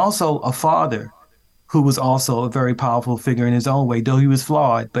 and also a father who was also a very powerful figure in his own way, though he was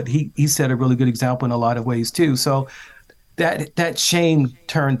flawed, but he set a really good example in a lot of ways too. So that shame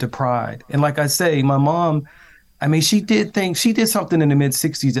turned to pride. And like I say, my mom, I mean, she did something in the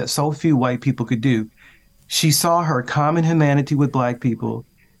mid-60s that so few white people could do. She saw her common humanity with Black people,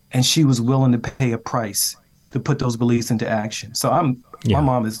 and she was willing to pay a price to put those beliefs into action. So my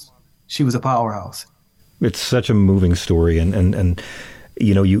mom she was a powerhouse. It's such a moving story. And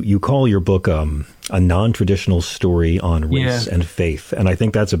you know, you call your book a non-traditional story on race and faith. And I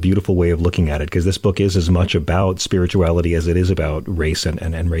think that's a beautiful way of looking at it, because this book is as much about spirituality as it is about race and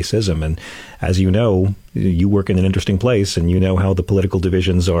racism. And as you know, you work in an interesting place, and you know how the political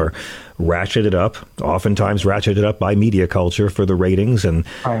divisions are ratcheted up, oftentimes ratcheted up by media culture for the ratings. And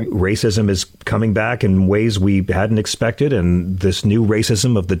racism is coming back in ways we hadn't expected. And this new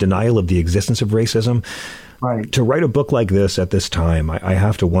racism of the denial of the existence of racism. Right. To write a book like this at this time, I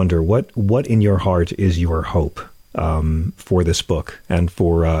have to wonder what in your heart is your hope for this book and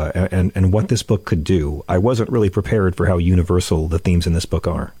for and what this book could do. I wasn't really prepared for how universal the themes in this book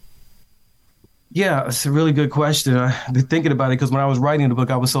are. Yeah, it's a really good question. I've been thinking about it because when I was writing the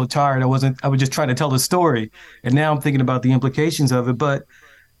book, I was so tired. I was just trying to tell the story, and now I'm thinking about the implications of it. But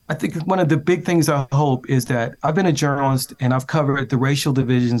I think one of the big things I hope is that I've been a journalist and I've covered the racial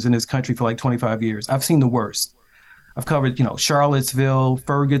divisions in this country for like 25 years. I've seen the worst. I've covered, Charlottesville,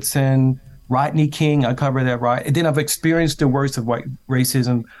 Ferguson, Rodney King. I covered that, right? And then I've experienced the worst of white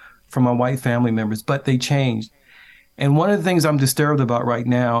racism from my white family members, but they changed. And one of the things I'm disturbed about right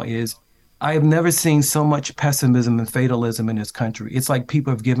now is I have never seen so much pessimism and fatalism in this country. It's like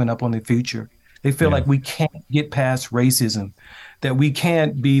people have given up on the future. They feel like we can't get past racism, that we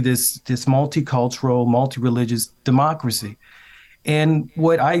can't be this multicultural, multi-religious democracy. And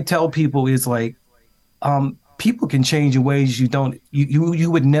what I tell people is like, people can change in ways you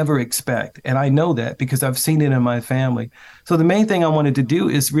would never expect. And I know that because I've seen it in my family. So the main thing I wanted to do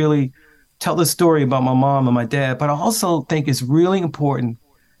is really tell the story about my mom and my dad, but I also think it's really important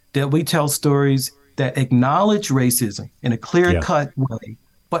that we tell stories that acknowledge racism in a clear-cut way,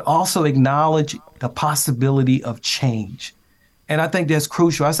 but also acknowledge the possibility of change. And I think that's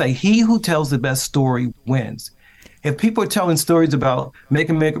crucial. I say, he who tells the best story wins. If people are telling stories about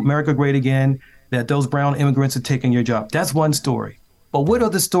making America great again, that those brown immigrants are taking your job, that's one story. But what are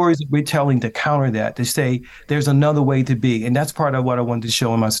the stories that we're telling to counter that, to say there's another way to be? And that's part of what I wanted to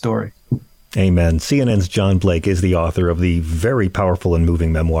show in my story. Amen. CNN's John Blake is the author of the very powerful and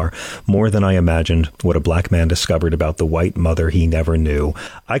moving memoir, More Than I Imagined, What a Black Man Discovered About the White Mother He Never Knew.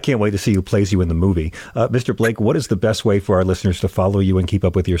 I can't wait to see who plays you in the movie. Mr. Blake, what is the best way for our listeners to follow you and keep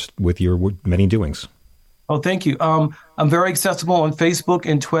up with your many doings? Oh, thank you. I'm very accessible on Facebook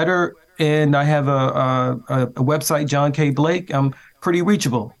and Twitter, and I have a website, John K. Blake. I'm pretty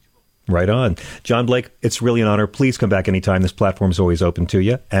reachable. Right on. John Blake, it's really an honor. Please come back anytime. This platform is always open to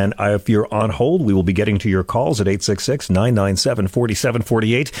you. And if you're on hold, we will be getting to your calls at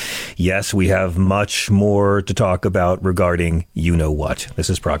 866-997-4748. Yes, we have much more to talk about regarding you know what. This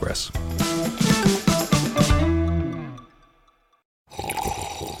is Progress.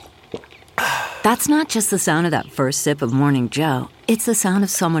 That's not just the sound of that first sip of Morning Joe. It's the sound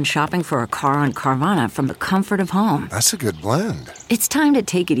of someone shopping for a car on Carvana from the comfort of home. That's a good blend. It's time to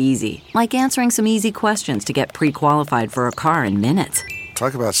take it easy, like answering some easy questions to get pre-qualified for a car in minutes.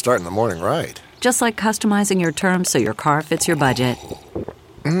 Talk about starting the morning right. Just like customizing your terms so your car fits your budget.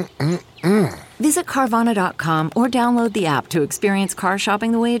 Visit Carvana.com or download the app to experience car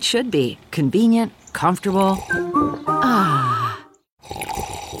shopping the way it should be. Convenient, comfortable.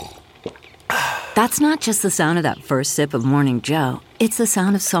 That's not just the sound of that first sip of Morning Joe. It's the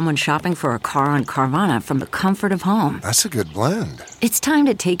sound of someone shopping for a car on Carvana from the comfort of home. That's a good blend. It's time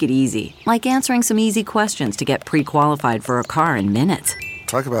to take it easy, like answering some easy questions to get pre-qualified for a car in minutes.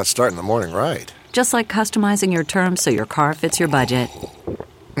 Talk about starting the morning right. Just like customizing your terms so your car fits your budget.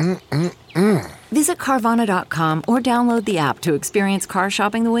 Visit Carvana.com or download the app to experience car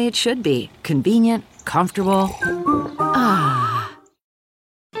shopping the way it should be. Convenient, comfortable.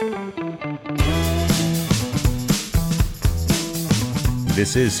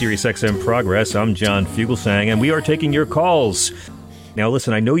 This is SiriusXM Progress. I'm John Fugelsang, and we are taking your calls. Now,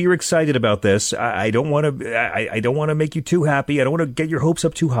 listen, I know you're excited about this. I don't want to make you too happy. I don't want to get your hopes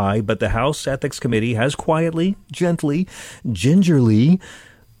up too high, but the House Ethics Committee has quietly, gently, gingerly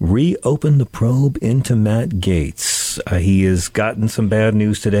reopened the probe into Matt Gaetz. He has gotten some bad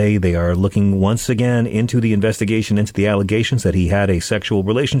news today. They are looking once again into the investigation into the allegations that he had a sexual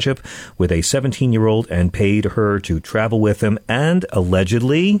relationship with a 17-year-old and paid her to travel with him. And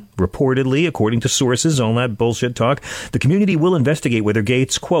allegedly, reportedly, according to sources, all that bullshit talk, the community will investigate whether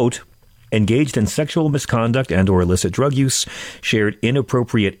Gaetz, quote, engaged in sexual misconduct and or illicit drug use, shared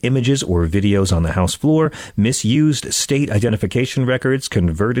inappropriate images or videos on the House floor, misused state identification records,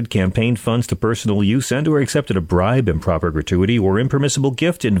 converted campaign funds to personal use, and or accepted a bribe, improper gratuity, or impermissible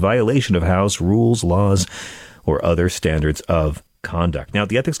gift in violation of House rules, laws, or other standards of conduct. Now,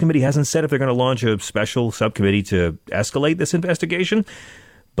 the Ethics Committee hasn't said if they're going to launch a special subcommittee to escalate this investigation,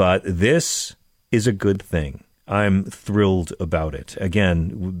 but this is a good thing. I'm thrilled about it.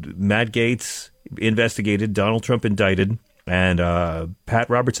 Again, Matt Gaetz investigated, Donald Trump indicted, and Pat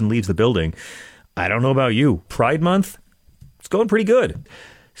Robertson leaves the building. I don't know about you. Pride Month, it's going pretty good.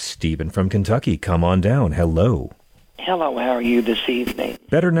 Stephen from Kentucky, come on down. Hello. Hello, how are you this evening?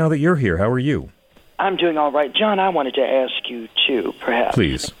 Better now that you're here. How are you? I'm doing all right. John, I wanted to ask you, too, perhaps.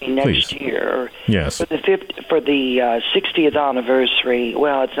 Please. Next year. Yes. For the 60th anniversary,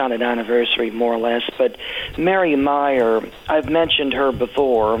 well, it's not an anniversary, more or less, but Mary Meyer, I've mentioned her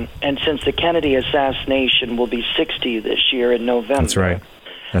before, and since the Kennedy assassination will be 60 this year in November. That's right.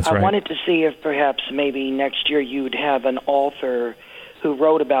 I wanted to see if perhaps maybe next year you'd have an author who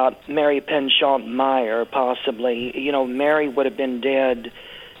wrote about Mary Penchant Meyer, possibly. You know, Mary would have been dead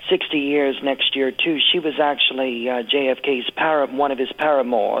 60 years next year, too. She was actually JFK's one of his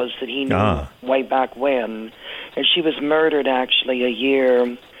paramours that he knew way back when. And she was murdered, actually, a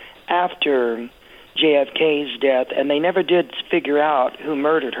year after JFK's death. And they never did figure out who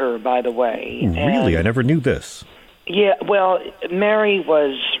murdered her, by the way. Really? I never knew this. Yeah, well, Mary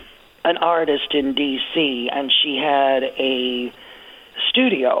was an artist in D.C., and she had a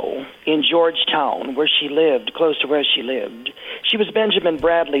studio in Georgetown where she lived, close to where she lived. She was Benjamin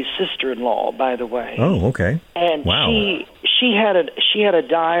Bradley's sister-in-law, by the way. Oh, okay. And wow. she had a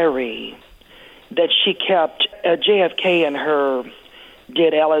diary that she kept. JFK and her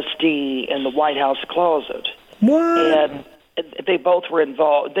did LSD in the White House closet. What? And they both were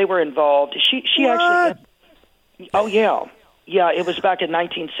involved. They were involved. She actually. Oh yeah. Yeah, it was back in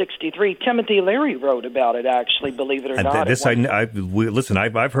 1963. Timothy Leary wrote about it, actually, believe it or not. Listen,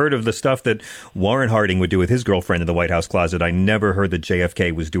 I've heard of the stuff that Warren Harding would do with his girlfriend in the White House closet. I never heard that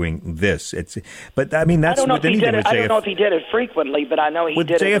JFK was doing this. But I mean, that's with anything with JFK. I don't know if he did it frequently, but I know he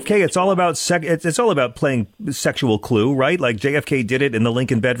did it. With JFK, it's all about it's all about playing sexual clue, right? Like JFK did it in the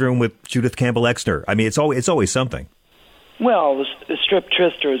Lincoln bedroom with Judith Campbell Exner. I mean, it's always something. Well, the strip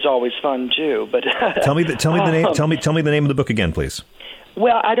twister is always fun too, but tell me the name. Tell me the name of the book again, please.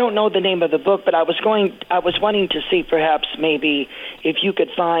 Well, I don't know the name of the book, but I was wanting to see perhaps maybe if you could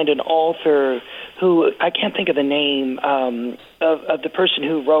find an author who, I can't think of the name of the person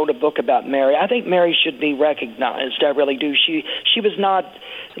who wrote a book about Mary. I think Mary should be recognized. I really do. She was not.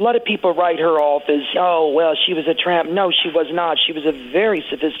 A lot of people write her off as, oh, well, she was a tramp. No, she was not. She was a very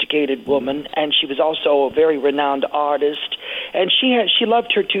sophisticated woman, and she was also a very renowned artist. And she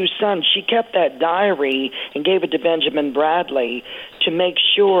loved her two sons. She kept that diary and gave it to Benjamin Bradley to make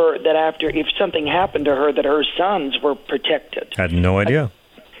sure that if something happened to her, that her sons were protected. I had no idea.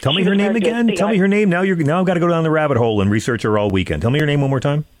 Tell me her name again. Tell me her name. Now I've got to go down the rabbit hole and research her all weekend. Tell me her name one more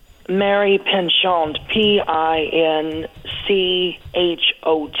time. Mary Penchant, Pinchot,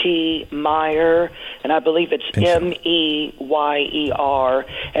 Meyer, and I believe it's Meyer.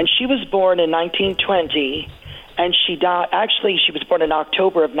 And she was born in 1920, and she died. Actually, she was born in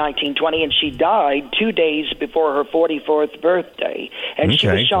October of 1920, and she died 2 days before her 44th birthday. And she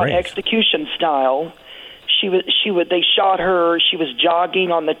was shot execution style. They shot her. She was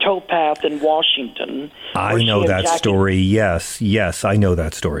jogging on the towpath in Washington. I know that story. Yes, I know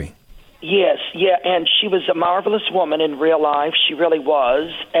that story. Yes, yeah, and she was a marvelous woman in real life. She really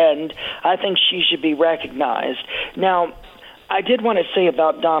was, and I think she should be recognized. Now, I did want to say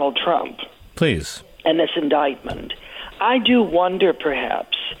about Donald Trump. Please. And this indictment. I do wonder,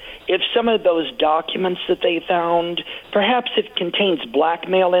 perhaps, if some of those documents that they found, perhaps it contains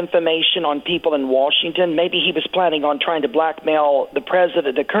blackmail information on people in Washington. Maybe he was planning on trying to blackmail the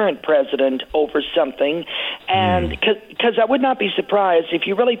current president, over something. And because I would not be surprised if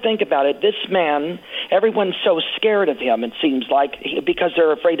you really think about it, this man, everyone's so scared of him, it seems like, because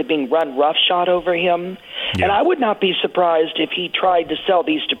they're afraid of being run roughshod over him. Yeah. And I would not be surprised if he tried to sell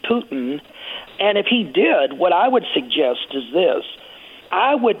these to Putin. And if he did, what I would suggest is this.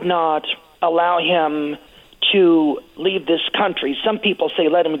 I would not allow him to leave this country. Some people say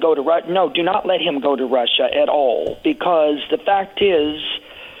let him go to Russia. No, do not let him go to Russia at all, because the fact is,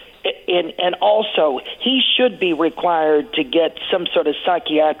 and also, he should be required to get some sort of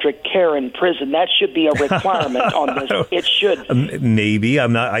psychiatric care in prison. That should be a requirement on this. It should. Maybe.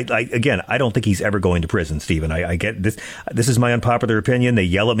 I'm not. Again, I don't think he's ever going to prison, Stephen. I get this. This is my unpopular opinion. They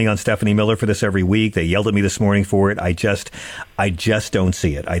yell at me on Stephanie Miller for this every week. They yelled at me this morning for it. I just don't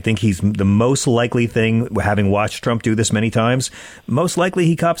see it. I think he's the most likely thing, having watched Trump do this many times, most likely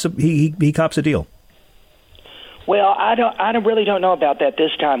he cops a deal. Well, I really don't know about that this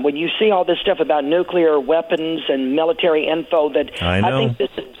time. When you see all this stuff about nuclear weapons and military info, that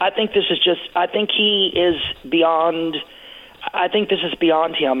I think this is beyond. I think this is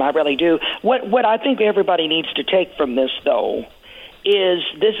beyond him. I really do. What I think everybody needs to take from this, though, is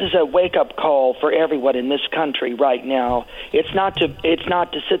this is a wake-up call for everyone in this country right now. It's not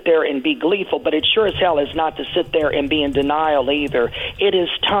to sit there and be gleeful, but it sure as hell is not to sit there and be in denial either. It is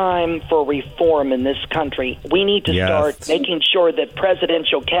time for reform in this country. We need to start making sure that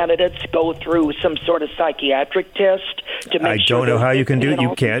presidential candidates go through some sort of psychiatric test to make sure. I don't know how you can do it.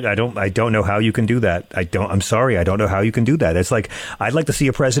 You can't. I don't know how you can do that. I'm sorry. I don't know how you can do that. It's like, I'd like to see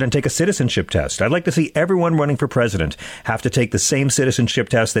a president take a citizenship test. I'd like to see everyone running for president have to take the same citizenship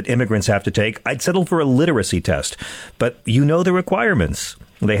test that immigrants have to take. I'd settle for a literacy test, but you know the requirements.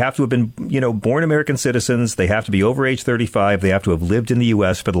 They have to have been, born American citizens. They have to be over age 35. They have to have lived in the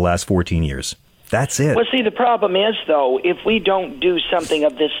U.S. for the last 14 years. That's it. Well, see, the problem is, though, if we don't do something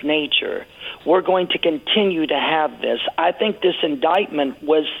of this nature, we're going to continue to have this. I think this indictment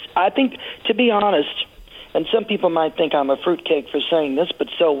to be honest, and some people might think I'm a fruitcake for saying this, but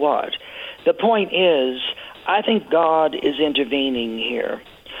so what? The point is, I think God is intervening here.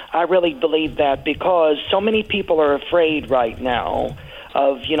 I really believe that, because so many people are afraid right now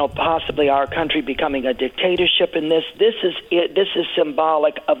of, possibly our country becoming a dictatorship in this. This is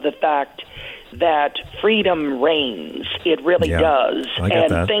symbolic of the fact that freedom reigns. It really does.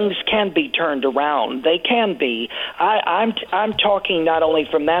 And things can be turned around. They can be. I'm talking not only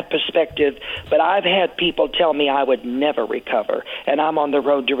from that perspective, but I've had people tell me I would never recover. And I'm on the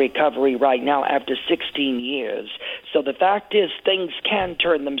road to recovery right now after 16 years. So the fact is, things can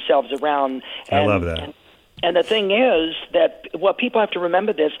turn themselves around. I love that. And the thing is that, people have to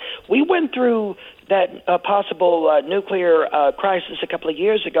remember this. We went through that possible nuclear crisis a couple of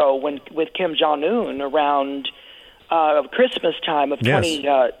years ago with Kim Jong-un around Christmas time of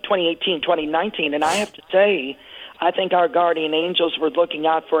 2018, 2019. And I have to say, I think our guardian angels were looking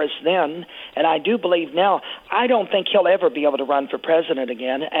out for us then, and I do believe now. I don't think he'll ever be able to run for president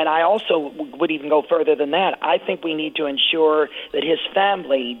again, and I also would even go further than that. I think we need to ensure that his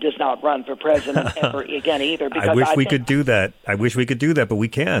family does not run for president ever again either. Because I wish we could do that. I wish we could do that, but we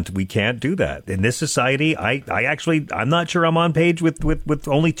can't. We can't do that. In this society, I'm not sure I'm on page with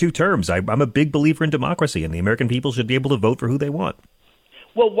only 2 terms. I'm a big believer in democracy, and the American people should be able to vote for who they want.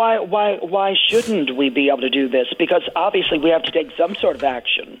 Well, why shouldn't we be able to do this? Because obviously we have to take some sort of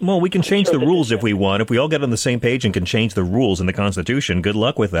action. Well, we can change the rules if we want. If we all get on the same page and can change the rules in the Constitution, good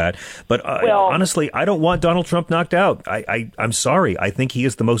luck with that. But honestly, I don't want Donald Trump knocked out. I'm sorry. I think he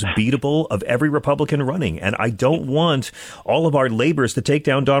is the most beatable of every Republican running. And I don't want all of our labors to take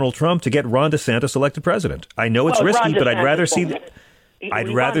down Donald Trump to get Ron DeSantis elected president. I know it's risky, but I'd rather see... I'd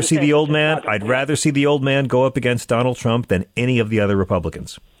rather see the old man go up against Donald Trump than any of the other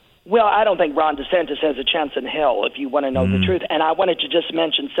Republicans. Well, I don't think Ron DeSantis has a chance in hell, if you want to know the truth. And I wanted to just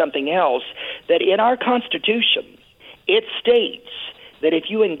mention something else, that in our Constitution, it states that if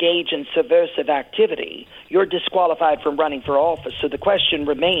you engage in subversive activity, you're disqualified from running for office. So the question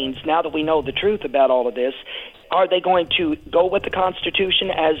remains, now that we know the truth about all of this, are they going to go with the Constitution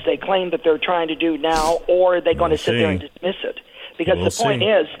as they claim that they're trying to do now, or are they going to sit there and dismiss it? Because the point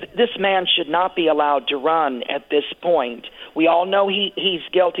is, this man should not be allowed to run at this point. We all know he's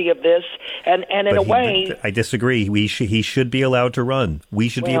guilty of this, and in a way... I disagree. He should be allowed to run. We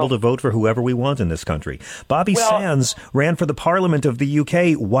should be able to vote for whoever we want in this country. Bobby Sands ran for the Parliament of the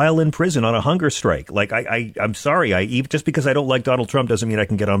UK while in prison on a hunger strike. Like, I'm sorry. Just because I don't like Donald Trump doesn't mean I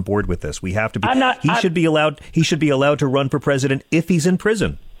can get on board with this. We have to be... He should be allowed to run for president if he's in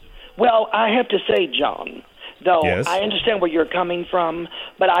prison. Well, I have to say, John... Though I understand where you're coming from,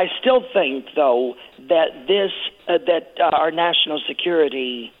 but I still think, though, that our national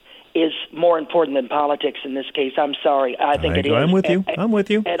security is more important than politics in this case. I'm sorry. I think it is. I'm with you. I'm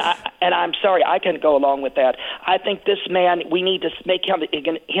with you. And And I'm sorry, I can't go along with that. I think this man, we need to make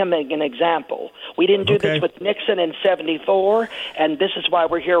him an example. We didn't do this with Nixon in 74, and this is why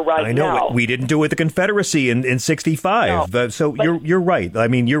we're here right now. I know. We didn't do it with the Confederacy in 65. No, you're right. I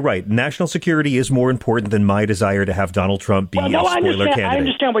mean, you're right. National security is more important than my desire to have Donald Trump be a spoiler candidate. I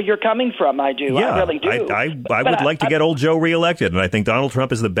understand where you're coming from. I do. Yeah, I really do. I would like to get old Joe reelected, and I think Donald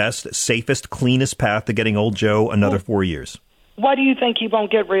Trump is the best, safest, cleanest path to getting old Joe another 4 years. Why do you think he won't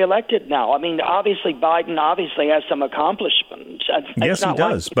get reelected now? I mean, obviously, Biden has some accomplishments. Yes, he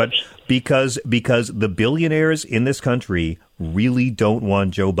does. But because the billionaires in this country really don't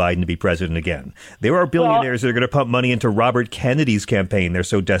want Joe Biden to be president again. There are billionaires that are going to pump money into Robert Kennedy's campaign. They're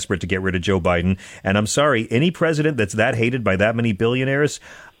so desperate to get rid of Joe Biden. And I'm sorry, any president that's that hated by that many billionaires,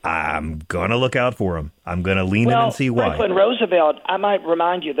 I'm going to look out for him. I'm going to lean in and see why. Franklin Roosevelt, I might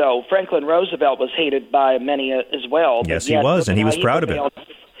remind you, though, Franklin Roosevelt was hated by many as well. Yes, he was, and he was proud of it.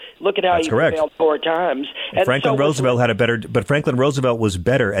 Look at how he prevailed 4 times. And Franklin Roosevelt but Franklin Roosevelt was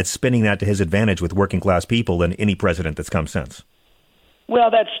better at spinning that to his advantage with working class people than any president that's come since.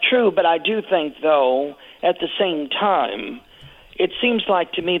 Well, that's true, but I do think, though, at the same time, it seems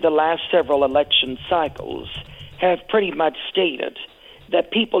like to me the last several election cycles have pretty much stated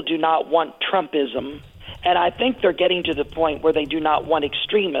that people do not want Trumpism, and I think they're getting to the point where they do not want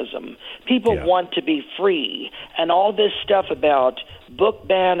extremism. People want to be free, and all this stuff about book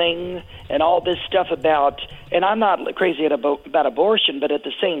banning and all this stuff about, and I'm not crazy about abortion, but at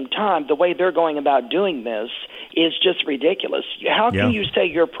the same time, the way they're going about doing this is just ridiculous. How can you say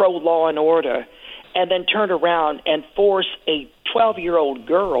you're pro-law and order and then turn around and force a 12-year-old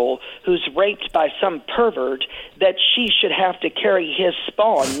girl who's raped by some pervert that she should have to carry his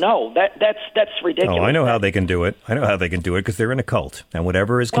spawn? No, that's ridiculous. Oh, I know how they can do it. I know how they can do it because they're in a cult. And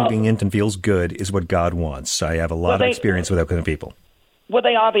whatever is convenient and feels good is what God wants. I have a lot of experience with that kind of people. Well,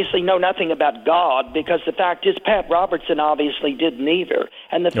 they obviously know nothing about God, because the fact is Pat Robertson obviously didn't either.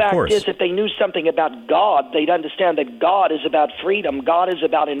 And the fact is, if they knew something about God, they'd understand that God is about freedom. God is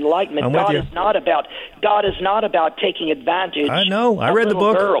about enlightenment. God is not about taking advantage I know. I read the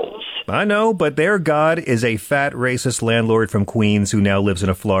book. Girls. I know, but their God is a fat, racist landlord from Queens who now lives in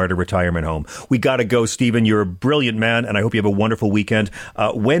a Florida retirement home. We got to go, Stephen. You're a brilliant man, and I hope you have a wonderful weekend.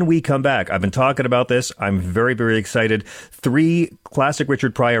 When we come back, I've been talking about this. I'm very, very excited. 3 classic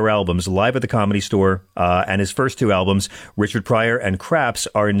Richard Pryor albums live at the Comedy Store, and his first 2 albums, Richard Pryor and Craps,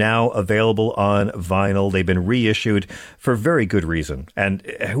 are now available on vinyl. They've been reissued for very good reason. And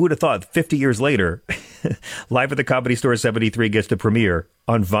who would have thought 50 years later, Live at the Comedy Store 73 gets to premiere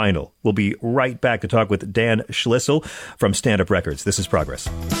on vinyl. We'll be right back to talk with Dan Schlissel from Stand Up Records. This is Progress.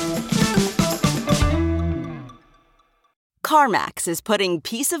 CarMax is putting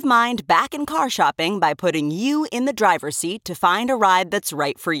peace of mind back in car shopping by putting you in the driver's seat to find a ride that's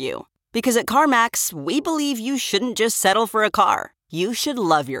right for you. Because at CarMax, we believe you shouldn't just settle for a car. You should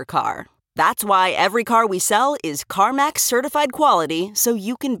love your car. That's why every car we sell is CarMax certified quality, so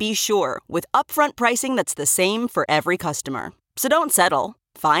you can be sure, with upfront pricing that's the same for every customer. So don't settle.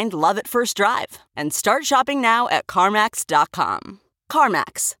 Find love at first drive and start shopping now at CarMax.com.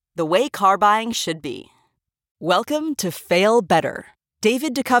 CarMax, the way car buying should be. Welcome to Fail Better,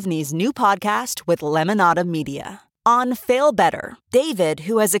 David Duchovny's new podcast with Lemonada Media. On Fail Better, David,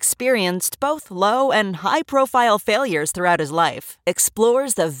 who has experienced both low and high-profile failures throughout his life,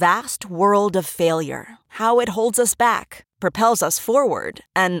 explores the vast world of failure, how it holds us back, propels us forward,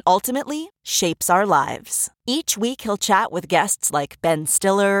 and ultimately shapes our lives. Each week he'll chat with guests like Ben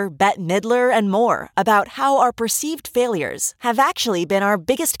Stiller, Bette Midler, and more about how our perceived failures have actually been our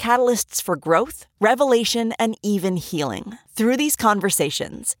biggest catalysts for growth, revelation, and even healing. Through these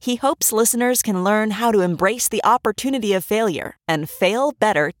conversations, he hopes listeners can learn how to embrace the opportunity of failure and fail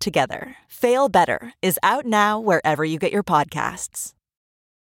better together. Fail Better is out now wherever you get your podcasts.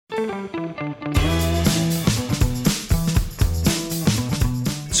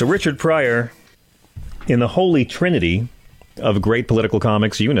 So Richard Pryor, in the holy trinity of great political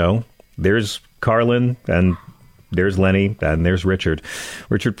comics, there's Carlin and there's Lenny and there's Richard.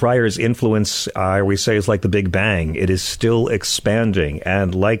 Richard Pryor's influence, I always say, is like the Big Bang. It is still expanding.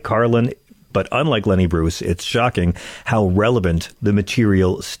 And like Carlin, but unlike Lenny Bruce, it's shocking how relevant the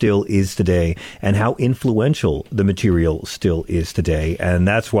material still is today and how influential the material still is today. And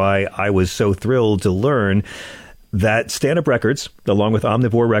that's why I was so thrilled to learn that Stand Up Records, along with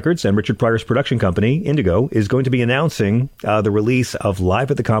Omnivore Records and Richard Pryor's production company, Indigo, is going to be announcing the release of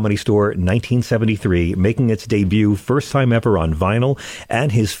Live at the Comedy Store 1973, making its debut first time ever on vinyl,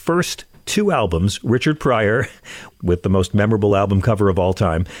 and his first 2 albums, Richard Pryor, with the most memorable album cover of all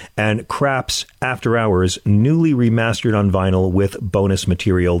time, and Craps After Hours, newly remastered on vinyl with bonus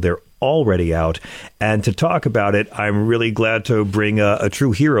material. They're already out. And to talk about it, I'm really glad to bring a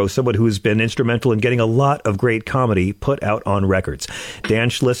true hero, someone who's been instrumental in getting a lot of great comedy put out on records. Dan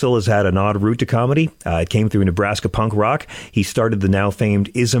Schlissel has had an odd route to comedy. It came through Nebraska punk rock. He started the now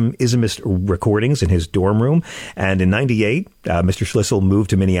famed Ismist recordings in his dorm room. And in 98, Mr. Schlissel moved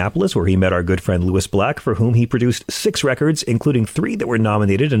to Minneapolis, where he met our good friend Louis Black, for whom he produced 6 records, including 3 that were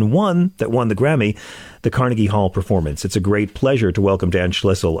nominated and 1 that won the Grammy, the Carnegie Hall performance. It's a great pleasure to welcome Dan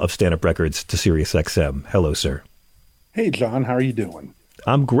Schlissel of Stand Up Records to SiriusXM. Hello, sir. Hey, John. How are you doing?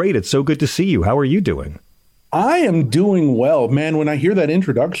 I'm great. It's so good to see you. How are you doing? I am doing well. Man, when I hear that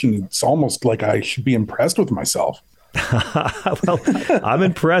introduction, it's almost like I should be impressed with myself. Well, I'm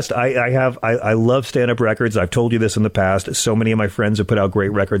impressed. I love stand-up records. I've told you this in the past. So many of my friends have put out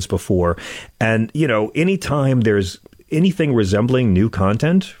great records before. And, you know, anytime there's anything resembling new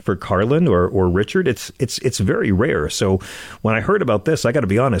content for Carlin or Richard, it's very rare. So when I heard about this, I got to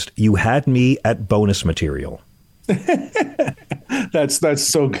be honest, you had me at bonus material. That's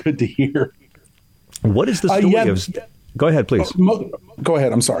so good to hear. What is the story of... Go ahead, please. Go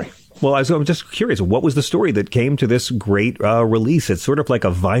ahead. I'm sorry. Well, I'm just curious. What was the story that came to this great release? It's sort of like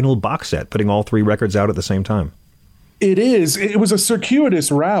a vinyl box set, putting all 3 records out at the same time. It is. It was a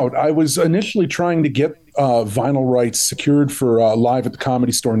circuitous route. I was initially trying to get vinyl rights secured for Live at the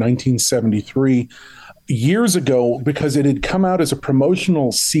Comedy Store in 1973 years ago, because it had come out as a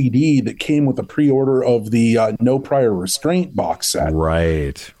promotional CD that came with a pre-order of the No Prior Restraint box set.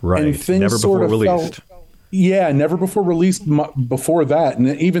 Right. And things never before released. Never before released before that. And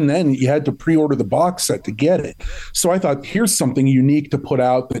even then, you had to pre-order the box set to get it. So I thought, here's something unique to put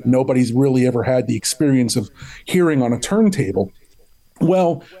out that nobody's really ever had the experience of hearing on a turntable.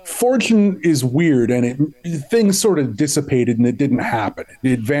 Well, fortune is weird, and things sort of dissipated, and it didn't happen.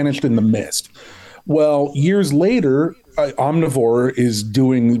 It vanished in the mist. Well, years later, Omnivore is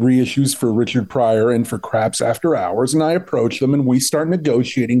doing reissues for Richard Pryor and for Craps After Hours, and I approach them and we start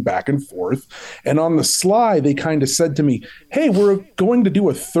negotiating back and forth. And on the sly, they kind of said to me, hey, we're going to do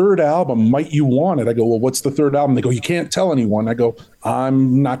a 3rd album. Might you want it? I go, well, what's the 3rd album? They go, you can't tell anyone. I go,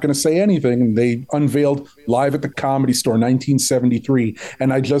 I'm not going to say anything. And they unveiled Live at the Comedy Store 1973.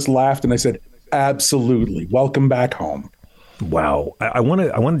 And I just laughed and I said, absolutely. Welcome back home. Wow. I want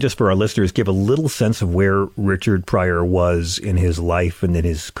to just, for our listeners, give a little sense of where Richard Pryor was in his life and in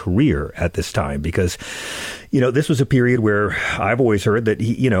his career at this time, because, you know, this was a period where I've always heard that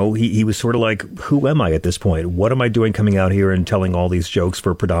he was sort of like, who am I at this point? What am I doing coming out here and telling all these jokes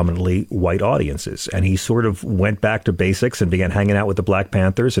for predominantly white audiences? And he sort of went back to basics and began hanging out with the Black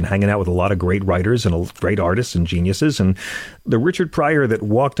Panthers and hanging out with a lot of great writers and great artists and geniuses. And the Richard Pryor that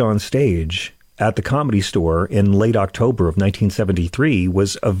walked on stage at the Comedy Store in late October of 1973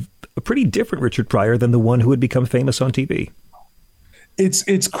 was a pretty different Richard Pryor than the one who had become famous on TV.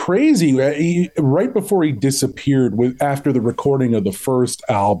 It's crazy. Right before he disappeared after the recording of the first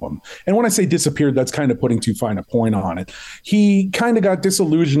album. And when I say disappeared, that's kind of putting too fine a point on it. He kind of got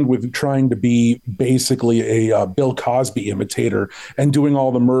disillusioned with trying to be basically a Bill Cosby imitator and doing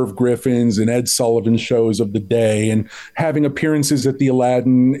all the Merv Griffins and Ed Sullivan shows of the day and having appearances at the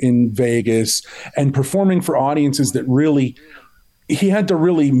Aladdin in Vegas and performing for audiences that really... he had to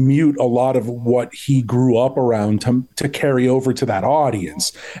really mute a lot of what he grew up around to carry over to that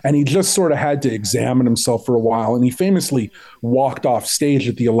audience. And he just sort of had to examine himself for a while. And he famously walked off stage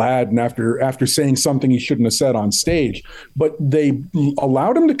at the Aladdin after saying something he shouldn't have said on stage. But they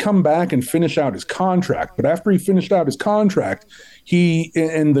allowed him to come back and finish out his contract. But after he finished out his contract,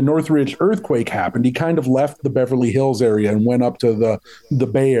 and the Northridge earthquake happened, he kind of left the Beverly Hills area and went up to the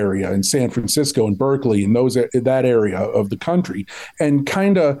Bay Area in San Francisco and Berkeley and that area of the country, and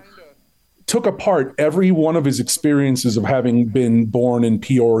kind of took apart every one of his experiences of having been born in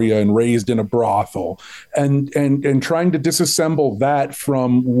Peoria and raised in a brothel, and trying to disassemble that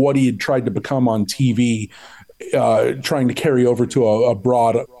from what he had tried to become on TV, trying to carry over to a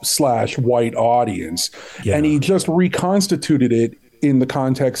broad/white audience. Yeah. And he just reconstituted it in the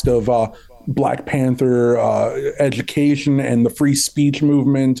context of Black Panther, education and the free speech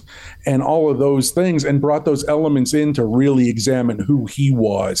movement and all of those things, and brought those elements in to really examine who he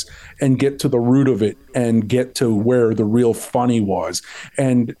was and get to the root of it and get to where the real funny was.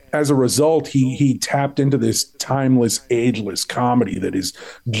 And as a result, he tapped into this timeless, ageless comedy that is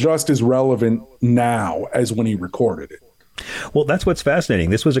just as relevant now as when he recorded it. Well, that's what's fascinating.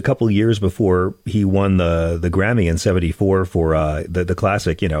 This was a couple of years before he won the Grammy in '74 for the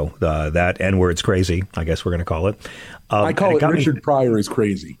classic, that N-word's crazy, I guess we're going to call it. I call it Richard Pryor is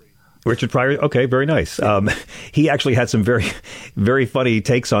Crazy. Richard Pryor. Okay, very nice. He actually had some very, very funny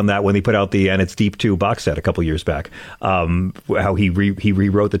takes on that when he put out the And It's Deep 2 box set a couple years back. How he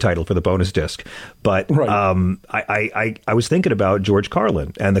rewrote the title for the bonus disc. But I was thinking about George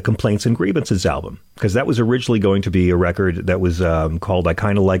Carlin and the Complaints and Grievances album, because that was originally going to be a record that was called I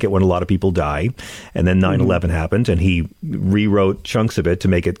Kind of Like It When a Lot of People Die. And then 9/11 happened, and he rewrote chunks of it to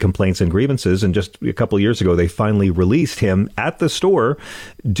make it Complaints and Grievances. And just a couple of years ago, they finally released him at the store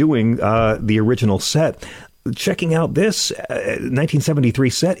doing the original set. Checking out this 1973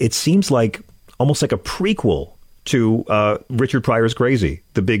 set, it seems like almost like a prequel to Richard Pryor's Crazy,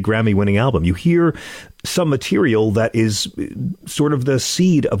 the big Grammy-winning album. You hear some material that is sort of the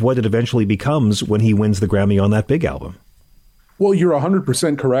seed of what it eventually becomes when he wins the Grammy on that big album. Well, you're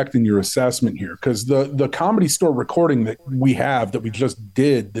 100% correct in your assessment here, because the Comedy Store recording that we just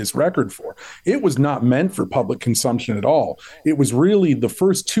did this record for, it was not meant for public consumption at all. It was really the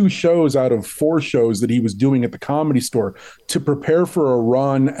first 2 shows out of 4 shows that he was doing at the Comedy Store to prepare for a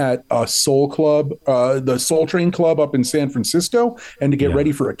run at a Soul Club, the Soul Train Club up in San Francisco, and to get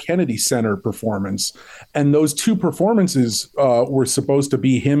ready for a Kennedy Center performance. And those 2 performances were supposed to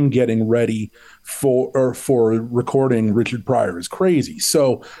be him getting ready for recording Richard Pryor is Crazy.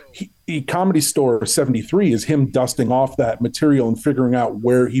 So Comedy Store 73 is him dusting off that material and figuring out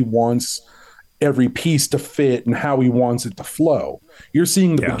where he wants every piece to fit and how he wants it to flow. You're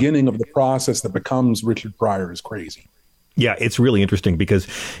seeing the beginning of the process that becomes Richard Pryor is Crazy. Yeah, it's really interesting because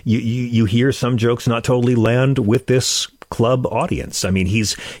you hear some jokes not totally land with this club audience. I mean,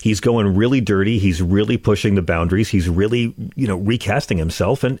 he's going really dirty. He's really pushing the boundaries. He's really, recasting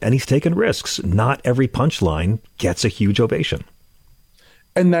himself, and he's taking risks. Not every punchline gets a huge ovation.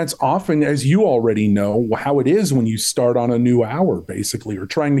 And that's often, as you already know, how it is when you start on a new hour, basically, or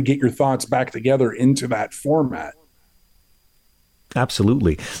trying to get your thoughts back together into that format.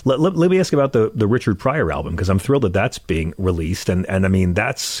 Absolutely. Let me ask about the Richard Pryor album, because I'm thrilled that that's being released. And I mean,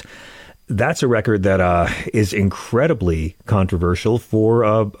 that's a record that is incredibly controversial for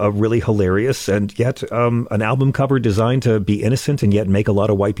a really hilarious and yet an album cover designed to be innocent and yet make a lot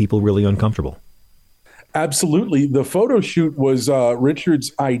of white people really uncomfortable. Absolutely. The photo shoot was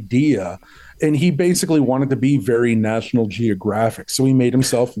Richard's idea, and he basically wanted to be very National Geographic. So he made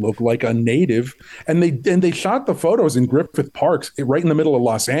himself look like a native, and they shot the photos in Griffith Park, right in the middle of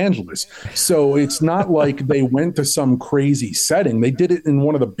Los Angeles. So it's not like they went to some crazy setting. They did it in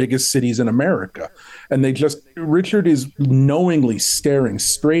one of the biggest cities in America. And Richard is knowingly staring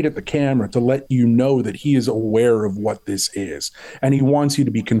straight at the camera to let you know that he is aware of what this is. And he wants you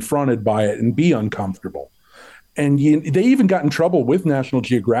to be confronted by it and be uncomfortable. And they even got in trouble with National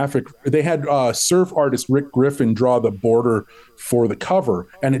Geographic. They had surf artist Rick Griffin draw the border for the cover,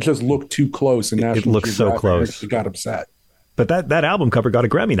 and it just looked too close. And National looks so close. Got upset. But that album cover got a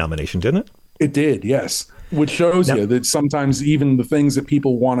Grammy nomination, didn't it? It did, yes. Which shows you that sometimes even the things that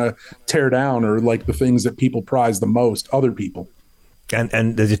people want to tear down are like the things that people prize the most, other people.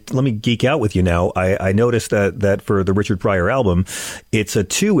 And let me geek out with you now. I noticed that for the Richard Pryor album, it's a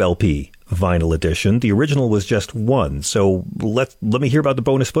 2 LP vinyl edition. The original was just 1. So let me hear about the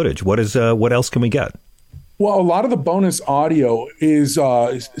bonus footage. What else can we get? Well, a lot of the bonus audio is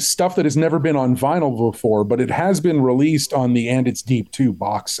stuff that has never been on vinyl before, but it has been released on the And It's Deep 2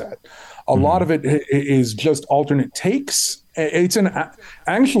 box set. A lot of it is just alternate takes.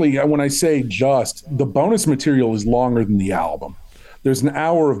 Actually, when I say just, the bonus material is longer than the album. There's an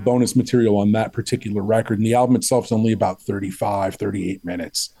hour of bonus material on that particular record, and the album itself is only about 38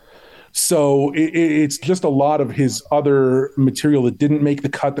 minutes. So it's just a lot of his other material that didn't make the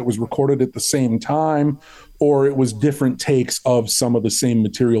cut that was recorded at the same time, or it was different takes of some of the same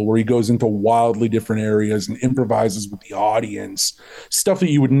material where he goes into wildly different areas and improvises with the audience, stuff that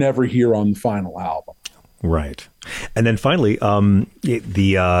you would never hear on the final album. Right. And then finally,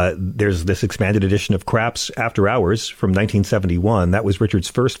 there's this expanded edition of Craps After Hours from 1971. That was Richard's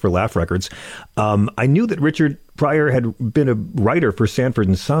first for Laugh Records. I knew that Richard Pryor had been a writer for Sanford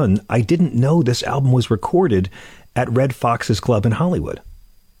and Son. I didn't know this album was recorded at Red Fox's Club in Hollywood.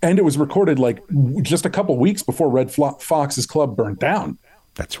 And it was recorded like just a couple weeks before Red Fox's Club burnt down.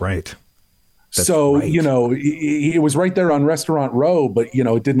 That's right. It was right there on Restaurant Row, but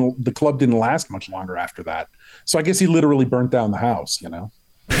the club didn't last much longer after that. So I guess he literally burnt down the house,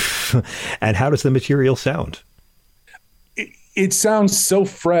 And how does the material sound? It sounds so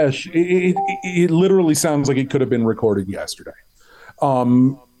fresh. It literally sounds like it could have been recorded yesterday.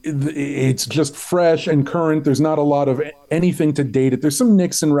 It's just fresh and current. There's not a lot of anything to date it. There's some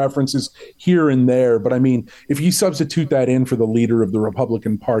Nixon references here and there, but I mean, if you substitute that in for the leader of the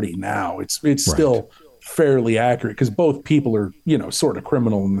Republican Party now, it's still fairly accurate because both people are, sort of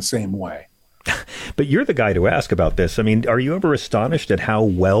criminal in the same way. But you're the guy to ask about this. I mean, are you ever astonished at how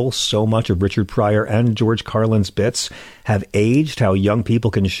well so much of Richard Pryor and George Carlin's bits have aged? How young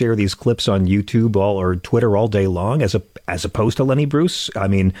people can share these clips on YouTube or Twitter all day long, as opposed to Lenny Bruce? I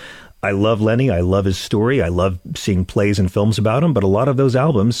mean, I love Lenny. I love his story. I love seeing plays and films about him. But a lot of those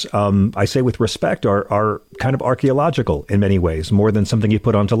albums, I say with respect, are kind of archaeological in many ways, more than something you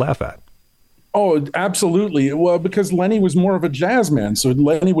put on to laugh at. Oh, absolutely. Well, because Lenny was more of a jazz man. So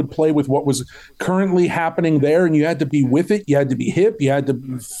Lenny would play with what was currently happening there, and you had to be with it. You had to be hip. You had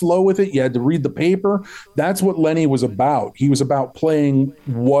to flow with it. You had to read the paper. That's what Lenny was about. He was about playing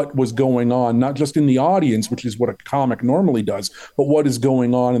what was going on, not just in the audience, which is what a comic normally does, but what is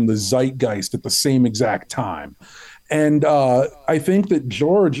going on in the zeitgeist at the same exact time. And I think that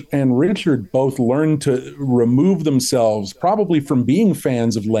George and Richard both learned to remove themselves, probably from being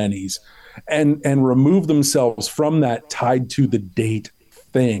fans of Lenny's, and remove themselves from that tied to the date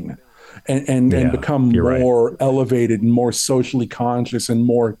thing and become more elevated and more socially conscious and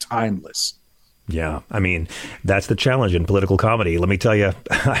more timeless. Yeah, I mean, that's the challenge in political comedy. Let me tell you,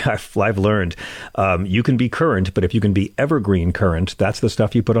 I've learned you can be current, but if you can be evergreen current, that's the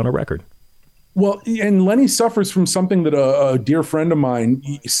stuff you put on a record. Well, and Lenny suffers from something that a dear friend of mine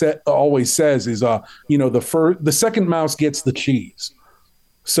always says is, the second mouse gets the cheese.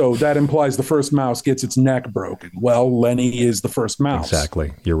 So that implies the first mouse gets its neck broken. Well, Lenny is the first mouse.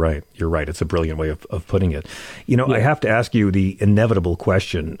 Exactly. You're right. It's a brilliant way of putting it. I have to ask you the inevitable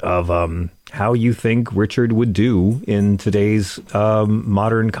question of how you think Richard would do in today's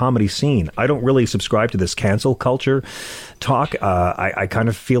modern comedy scene. I don't really subscribe to this cancel culture talk. I kind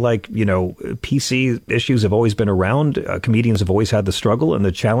of feel like, PC issues have always been around. Comedians have always had the struggle, and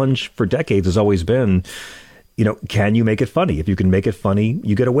the challenge for decades has always been, can you make it funny? If you can make it funny,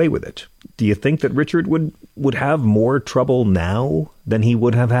 you get away with it. Do you think that Richard would have more trouble now than he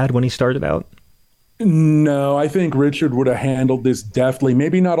would have had when he started out? No, I think Richard would have handled this deftly,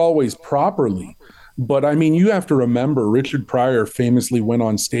 maybe not always properly. But I mean, you have to remember, Richard Pryor famously went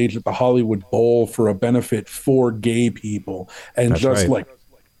on stage at the Hollywood Bowl for a benefit for gay people and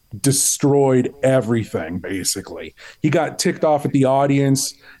destroyed everything, basically. He got ticked off at the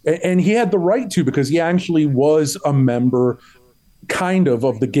audience, and he had the right to, because he actually was a member kind of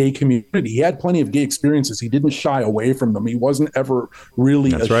the gay community. He had plenty of gay experiences. He didn't shy away from them. He wasn't ever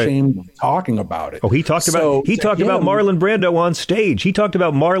really ashamed of talking about it. Oh, he talked about Marlon Brando on stage. He talked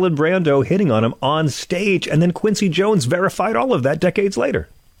about Marlon Brando hitting on him on stage, and then Quincy Jones verified all of that decades later.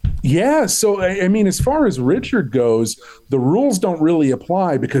 Yeah, so I mean, as far as Richard goes, the rules don't really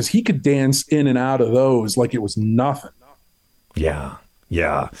apply because he could dance in and out of those like it was nothing. Yeah.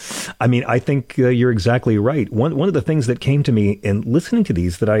 I mean, I think you're exactly right. One of the things that came to me in listening to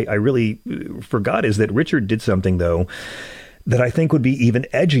these that I really forgot is that Richard did something, though, that I think would be even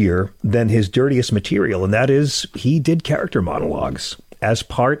edgier than his dirtiest material, and that is he did character monologues as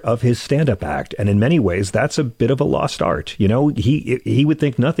part of his stand-up act. And in many ways, that's a bit of a lost art. He would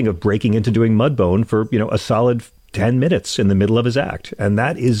think nothing of breaking into doing Mudbone for, a solid 10 minutes in the middle of his act. And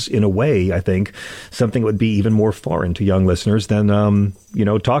that is, in a way, I think, something that would be even more foreign to young listeners than,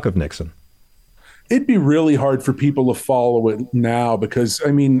 talk of Nixon. It'd be really hard for people to follow it now because,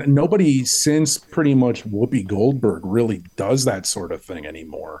 I mean, nobody since pretty much Whoopi Goldberg really does that sort of thing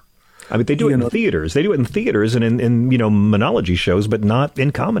anymore. I mean, they do it in theaters. They do it in theaters and in monology shows, but not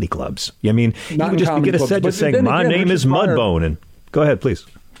in comedy clubs. I mean, you would just get a set just saying, "My name is Mudbone," and go ahead, please.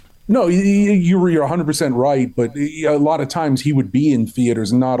 No, you're 100% right, but a lot of times he would be in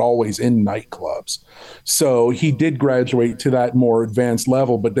theaters and not always in nightclubs. So he did graduate to that more advanced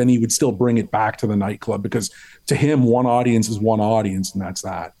level, but then he would still bring it back to the nightclub because to him, one audience is one audience, and that's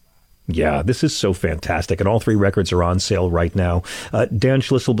that. Yeah, this is so fantastic. And all three records are on sale right now. Dan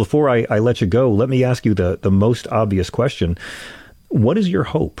Schlissel, before I let you go, let me ask you the most obvious question. What is your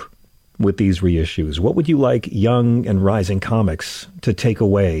hope with these reissues? What would you like young and rising comics to take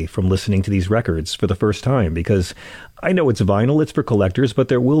away from listening to these records for the first time? Because I know it's vinyl, it's for collectors, but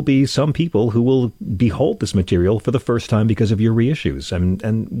there will be some people who will behold this material for the first time because of your reissues.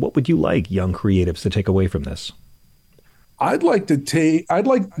 And what would you like young creatives to take away from this? I'd like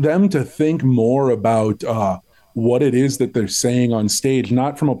them to think more about what it is that they're saying on stage,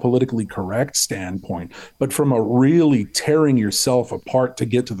 not from a politically correct standpoint, but from a really tearing yourself apart to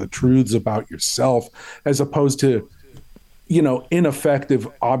get to the truths about yourself, as opposed to, ineffective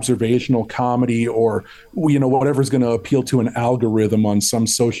observational comedy or, whatever's going to appeal to an algorithm on some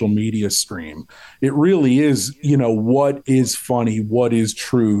social media stream. It really is, what is funny, what is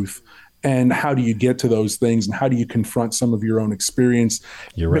truth, And how do you get to those things, and how do you confront some of your own experience?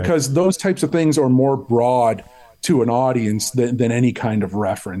 You're right. Because those types of things are more broad to an audience than any kind of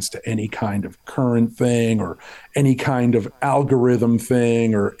reference to any kind of current thing or any kind of algorithm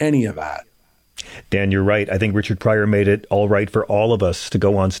thing or any of that. Dan, you're right. I think Richard Pryor made it all right for all of us to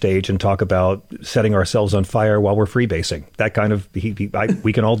go on stage and talk about setting ourselves on fire while we're freebasing. That kind of,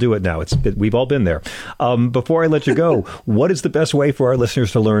 we can all do it now. We've all been there. Before I let you go, what is the best way for our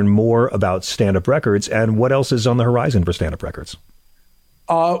listeners to learn more about Stand Up Records, and what else is on the horizon for Stand Up Records?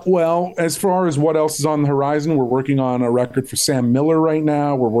 Well, as far as what else is on the horizon, we're working on a record for Sam Miller right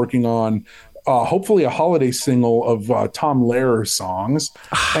now. We're working on hopefully a holiday single of Tom Lehrer songs.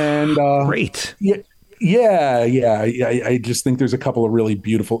 And great. Yeah. I just think there's a couple of really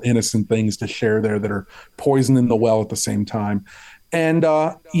beautiful, innocent things to share there that are poison in the well at the same time. And,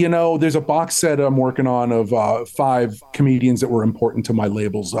 there's a box set I'm working on of 5 comedians that were important to my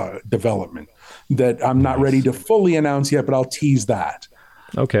label's development that I'm not ready to fully announce yet, but I'll tease that.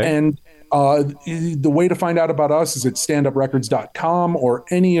 Okay. And the way to find out about us is at standuprecords.com or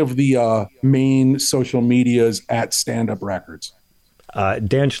any of the main social medias at Stand Up Records.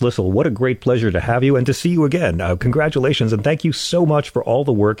 Dan Schlissel, what a great pleasure to have you and to see you again. Congratulations, and thank you so much for all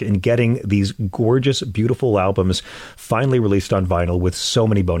the work in getting these gorgeous, beautiful albums finally released on vinyl with so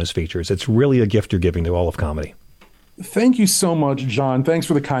many bonus features. It's really a gift you're giving to all of comedy. Thank you so much, John. Thanks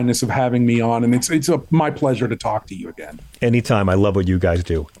for the kindness of having me on, and it's my pleasure to talk to you again. Anytime. I love what you guys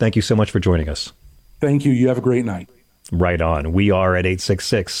do. Thank you so much for joining us. Thank you. You have a great night. Right on. We are at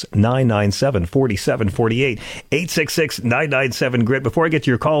 866-997-4748. 866-997-GRIT. Before I get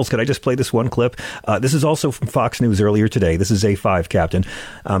to your calls, can I just play this one clip? This is also from Fox News earlier today. This is A5 Captain.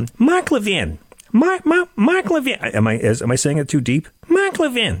 Mark Levin. Mark Levin. Am I saying it too deep? Mark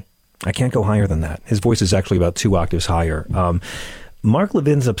Levin. I can't go higher than that. His voice is actually about 2 octaves higher. Mark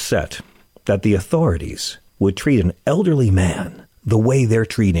Levin's upset that the authorities would treat an elderly man the way they're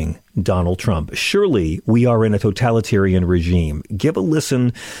treating Donald Trump. Surely we are in a totalitarian regime. Give a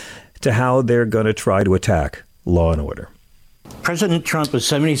listen to how they're going to try to attack law and order. President Trump is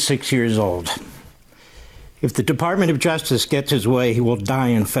 76 years old. If the Department of Justice gets his way, he will die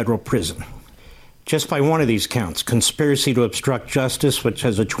in federal prison. Just by one of these counts, conspiracy to obstruct justice, which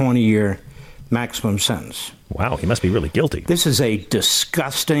has a 20-year maximum sentence. Wow, he must be really guilty. This is a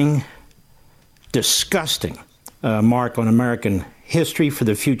disgusting mark on American history for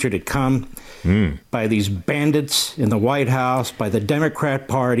the future to come by these bandits in the White House, by the Democrat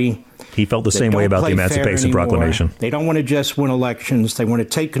Party. He felt the same way about the Emancipation Proclamation. They don't want to just win elections. They want to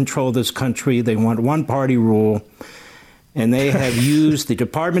take control of this country. They want one-party rule. And they have used the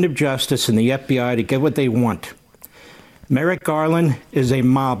Department of Justice and the FBI to get what they want. Merrick Garland is a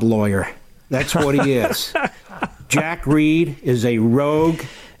mob lawyer. That's what he is. Jack Reed is a rogue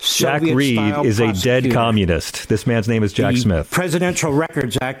Jack Reed is a dead communist. This man's name is Jack Smith. The Presidential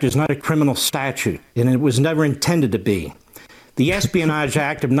Records Act is not a criminal statute, and it was never intended to be. The Espionage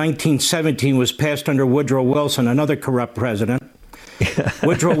Act of 1917 was passed under Woodrow Wilson, another corrupt president.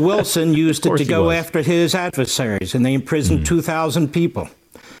 Woodrow Wilson used it to go after his adversaries, and they imprisoned 2,000 people.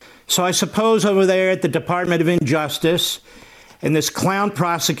 So I suppose over there at the Department of Injustice, and this clown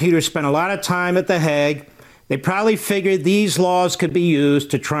prosecutor spent a lot of time at The Hague, they probably figured these laws could be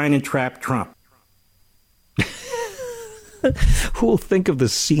used to try and entrap Trump. Who will think of the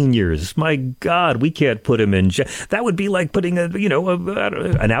seniors? My God, we can't put him in jail. That would be like putting an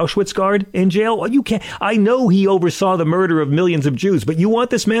Auschwitz guard in jail. Well, you can't. I know he oversaw the murder of millions of Jews, but you want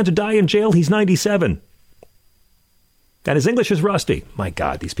this man to die in jail? He's 97. And his English is rusty. My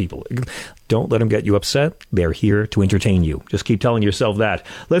God, these people. Don't let them get you upset. They're here to entertain you. Just keep telling yourself that.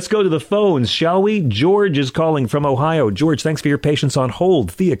 Let's go to the phones, shall we? George is calling from Ohio. George, thanks for your patience on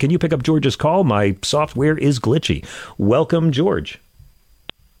hold. Thea, can you pick up George's call? My software is glitchy. Welcome, George.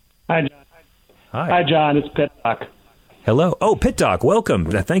 Hi, John. Hi, John. It's Pit Doc. Hello. Oh, Pit Doc. Welcome.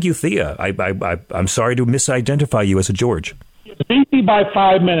 Thank you, Thea. I'm sorry to misidentify you as a George. Beat me by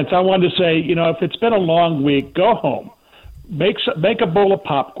 5 minutes. I wanted to say, if it's been a long week, go home. Make a bowl of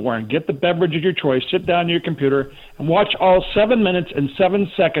popcorn, get the beverage of your choice, sit down to your computer, and watch all 7 minutes and 7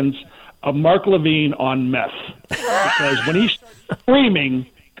 seconds of Mark Levin on meth. Because when he's screaming,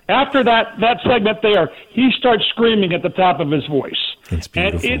 after that segment there, he starts screaming at the top of his voice. It's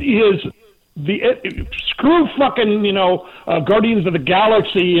beautiful. And it is screw fucking, Guardians of the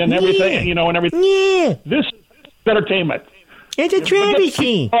Galaxy and everything, and everything. Yeah. This is entertainment. It's a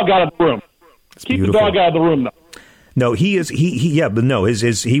travesty. Keep the dog out of the room. Keep the dog out of the room, though. No, his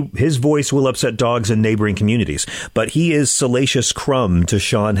voice will upset dogs in neighboring communities, but he is Salacious Crumb to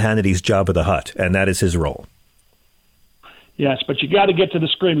Sean Hannity's Jabba the Hutt, and that is his role. Yes, but you got to get to the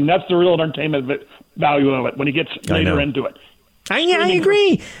screaming. That's the real entertainment value of it when he gets later into it. I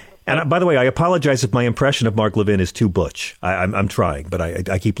agree. And by the way, I apologize if my impression of Mark Levin is too butch. I'm trying, but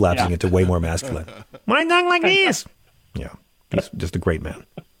I keep lapsing into way more masculine. When I talk like this. Yeah, he's just a great man.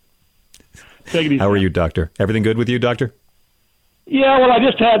 Take it easy. How are you, Doctor? Everything good with you, Doctor? Yeah, well, I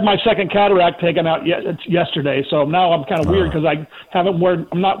just had my second cataract taken out yesterday, so now I'm kind of weird because I'm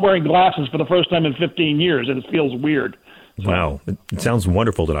not wearing glasses for the first time in 15 years, and it feels weird. Wow. It sounds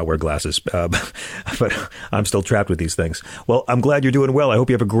wonderful to not wear glasses, but I'm still trapped with these things. Well, I'm glad you're doing well. I hope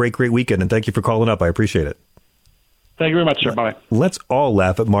you have a great, great weekend, and thank you for calling up. I appreciate it. Thank you very much, sir. Bye. Let's all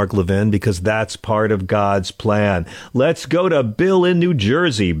laugh at Mark Levin because that's part of God's plan. Let's go to Bill in New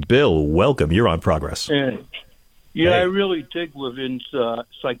Jersey. Bill, welcome. You're on Progress. Yeah, I really dig Levin's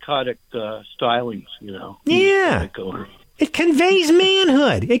psychotic stylings, Yeah. It conveys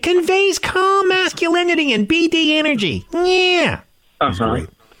manhood. It conveys calm masculinity and BD energy. Yeah. That's great.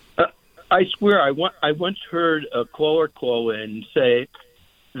 I swear, I once heard a caller call in and say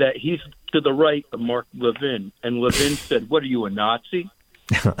that he's to the right of Mark Levin, and Levin said, "What are you, a Nazi?"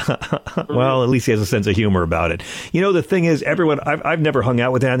 Well, at least he has a sense of humor about it. The thing is, everyone, I've never hung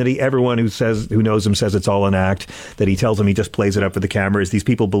out with Hannity. Everyone who knows him says it's all an act, that he tells them he just plays it up for the cameras. These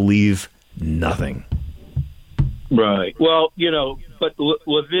people believe nothing. Right. Well, but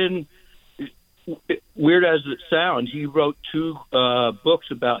Levin, weird as it sounds, he wrote 2 books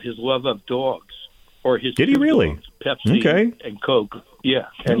about his love of dogs, or his. Did he really? Dogs, Pepsi and Coke. Yeah.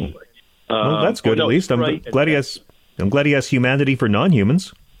 Anyway. Well, that's good. At least I'm glad he has humanity for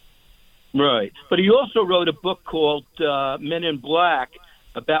non-humans. Right. But he also wrote a book called Men in Black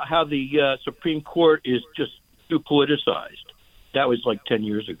about how the Supreme Court is just too politicized. That was like 10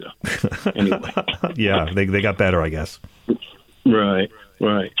 years ago. Anyway. Yeah, they got better, I guess. Right.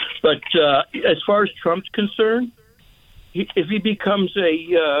 But as far as Trump's concerned, if he becomes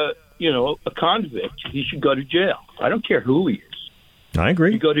a convict, he should go to jail. I don't care who he is. I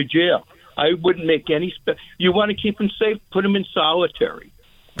agree. You go to jail. I wouldn't make any you want to keep him safe, put him in solitary.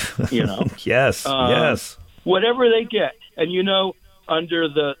 Yes. Whatever they get. And under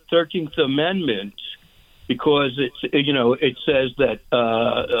the 13th Amendment, because it says that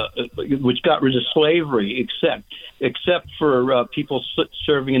which got rid of slavery, except for people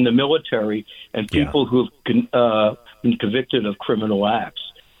serving in the military and people who've been convicted of criminal acts.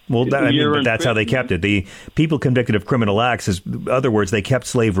 Well, that's how they kept it. The people convicted of criminal acts, in other words, they kept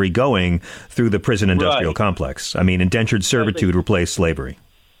slavery going through the prison industrial complex. I mean, indentured servitude replaced slavery.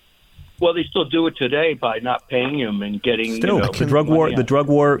 Well, they still do it today by not paying them and getting the drug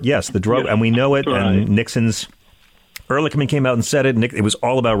war. Yes, the drug, and we know it. Right. And Nixon's Ehrlichman came out and said it. It was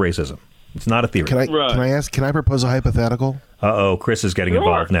all about racism. It's not a theory. Can I propose a hypothetical? Chris is getting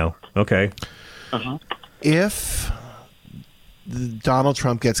involved now. Okay. If Donald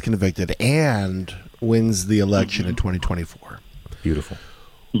Trump gets convicted and wins the election in 2024, beautiful.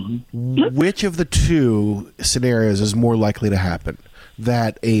 Which of the 2 scenarios is more likely to happen?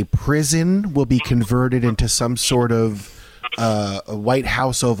 That a prison will be converted into some sort of a White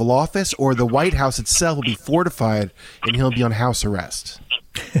House Oval Office, or the White House itself will be fortified and he'll be on house arrest?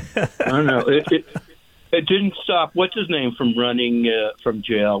 I don't know. It didn't stop. What's his name from running from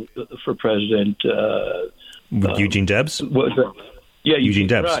jail for president? Eugene Debs? Yeah, Eugene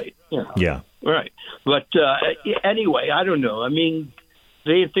Debs. Right. Yeah. Right. But anyway, I don't know. I mean,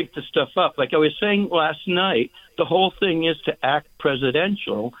 they didn't think the stuff up. Like I was saying last night, the whole thing is to act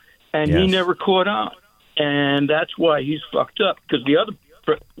presidential, and he never caught on. And that's why he's fucked up, because the other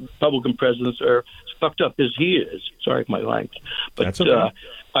Republican presidents are as fucked up as he is. Sorry for my language. But that's okay.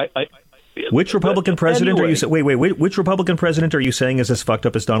 Which Republican president are you saying? Wait. Which Republican president are you saying is as fucked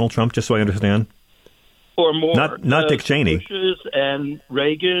up as Donald Trump, just so I understand? Or more. Not Dick Cheney. Bushes and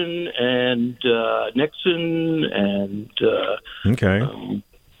Reagan and Nixon and... okay.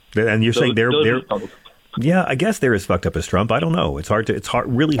 And you're saying they're yeah, I guess they're as fucked up as Trump. I don't know. It's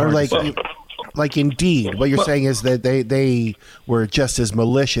really hard to say. Like Indeed, what you're saying is that they were just as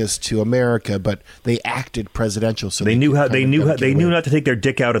malicious to America, but they acted presidential. So they knew not to take their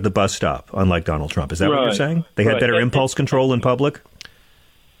dick out at the bus stop, unlike Donald Trump. Is that what you're saying? They had better impulse control in public?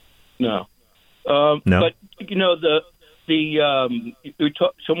 No. No. But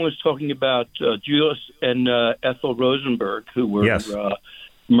someone was talking about Julius and Ethel Rosenberg, who were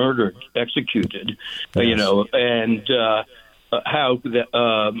murdered, executed. And how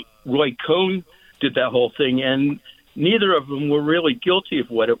Roy Cohn did that whole thing, and neither of them were really guilty of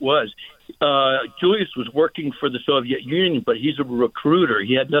what it was. Julius was working for the Soviet Union, but he's a recruiter.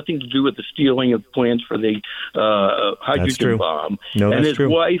 He had nothing to do with the stealing of plans for the hydrogen bomb. No, and his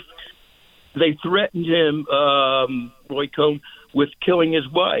wife they threatened him, Roy Cohn, with killing his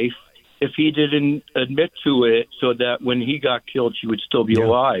wife if he didn't admit to it, so that when he got killed, she would still be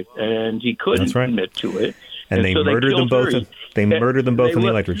alive, and he couldn't admit to it. And they murdered them both. They murdered them both in the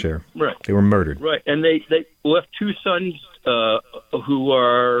electric chair. Right. They were murdered. Right. And they left two sons who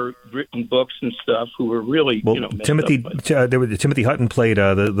are written books and stuff who were really, Timothy Hutton played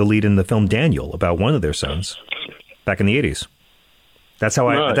the lead in the film Daniel about one of their sons back in the 80s. That's how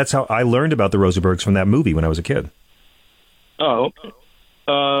I learned about the Rosenbergs from that movie when I was a kid. Oh, okay.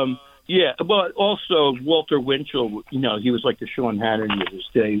 Yeah. Well, also Walter Winchell, he was like the Sean Hannity of his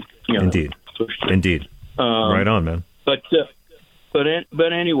day. Indeed. Right on, man. But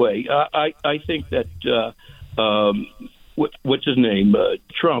anyway, I think that what's his name,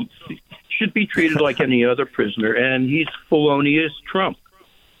 Trump, should be treated like any other prisoner, and he's felonious Trump.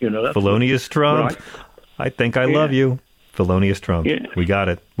 Felonious Trump. Right. I think I love you, felonious Trump. Yeah. We got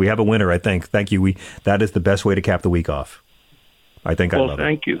it. We have a winner. I think. Thank you. That is the best way to cap the week off. I think I love it.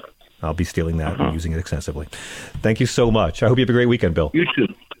 Thank you. I'll be stealing that and using it extensively. Thank you so much. I hope you have a great weekend, Bill. You too.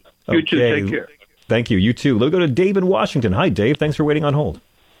 You too. Take care. Thank you. You too. Let's go to Dave in Washington. Hi, Dave. Thanks for waiting on hold.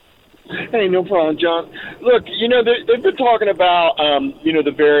 Hey, no problem, John. Look, they've been talking about,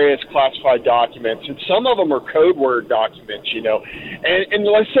 the various classified documents, and some of them are code word documents, And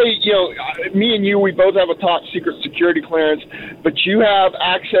let's say, me and you, we both have a top secret security clearance, but you have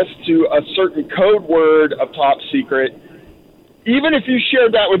access to a certain code word of top secret. Even if you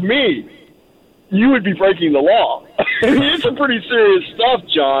shared that with me, you would be breaking the law. It's some pretty serious stuff,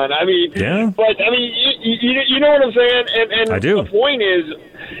 John. But you know what I'm saying? And I do. The point is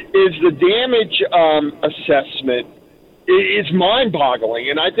the damage assessment is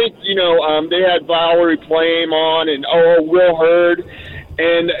mind-boggling. And I think, they had Valerie Plame on and Will Hurd,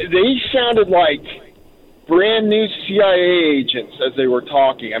 and they sounded like brand new CIA agents as they were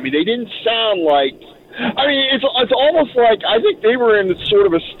talking. They didn't sound like. It's almost like I think they were in sort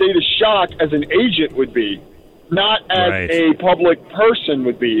of a state of shock as an agent would be, not as a public person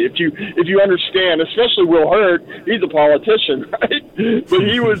would be. If you understand, especially Will Hurd, he's a politician, right? But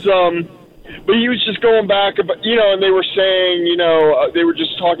he was just going back about, and they were saying, they were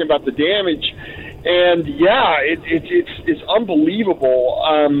just talking about the damage, and it's unbelievable.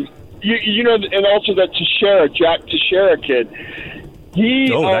 And also that Jack Teixeira kid,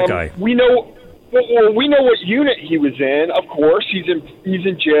 that guy. We know. Well, we know what unit he was in. Of course, he's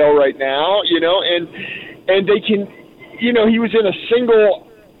in jail right now. And they can, he was in a single,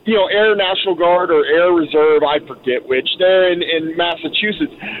 Air National Guard or Air Reserve, I forget which. They're in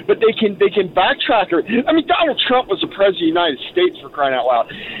Massachusetts, but they can backtrack her. Donald Trump was the president of the United States, for crying out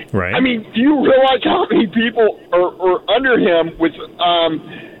loud. Right. Do you realize how many people are under him with?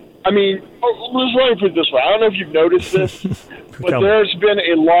 Let's let me put it this way. I don't know if you've noticed this, but there's been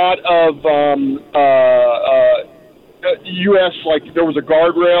a lot of U.S. there was a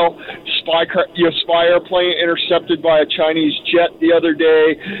guardrail spy airplane intercepted by a Chinese jet the other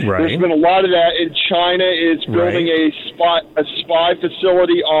day. Right. There's been a lot of that. And China is building a spy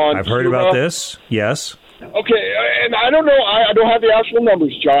facility on. I've heard about this. Yes. Okay, and I don't know. I don't have the actual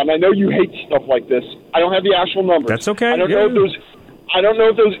numbers, John. I know you hate stuff like this. I don't have the actual numbers. That's okay. I don't know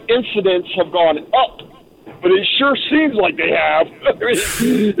if those incidents have gone up, but it sure seems like they have.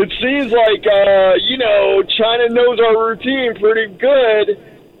 It seems like, China knows our routine pretty good.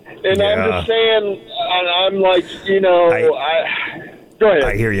 And I'm just saying, I'm like, go ahead.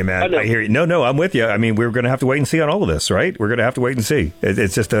 I hear you, man. I hear you. No, I'm with you. We're going to have to wait and see on all of this, right? We're going to have to wait and see.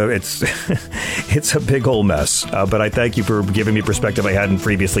 It's just it's a big old mess. But I thank you for giving me perspective I hadn't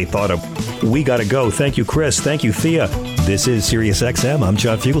previously thought of. We got to go. Thank you, Chris. Thank you, Thea. This is Sirius XM. I'm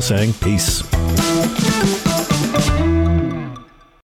John Fugelsang. Peace.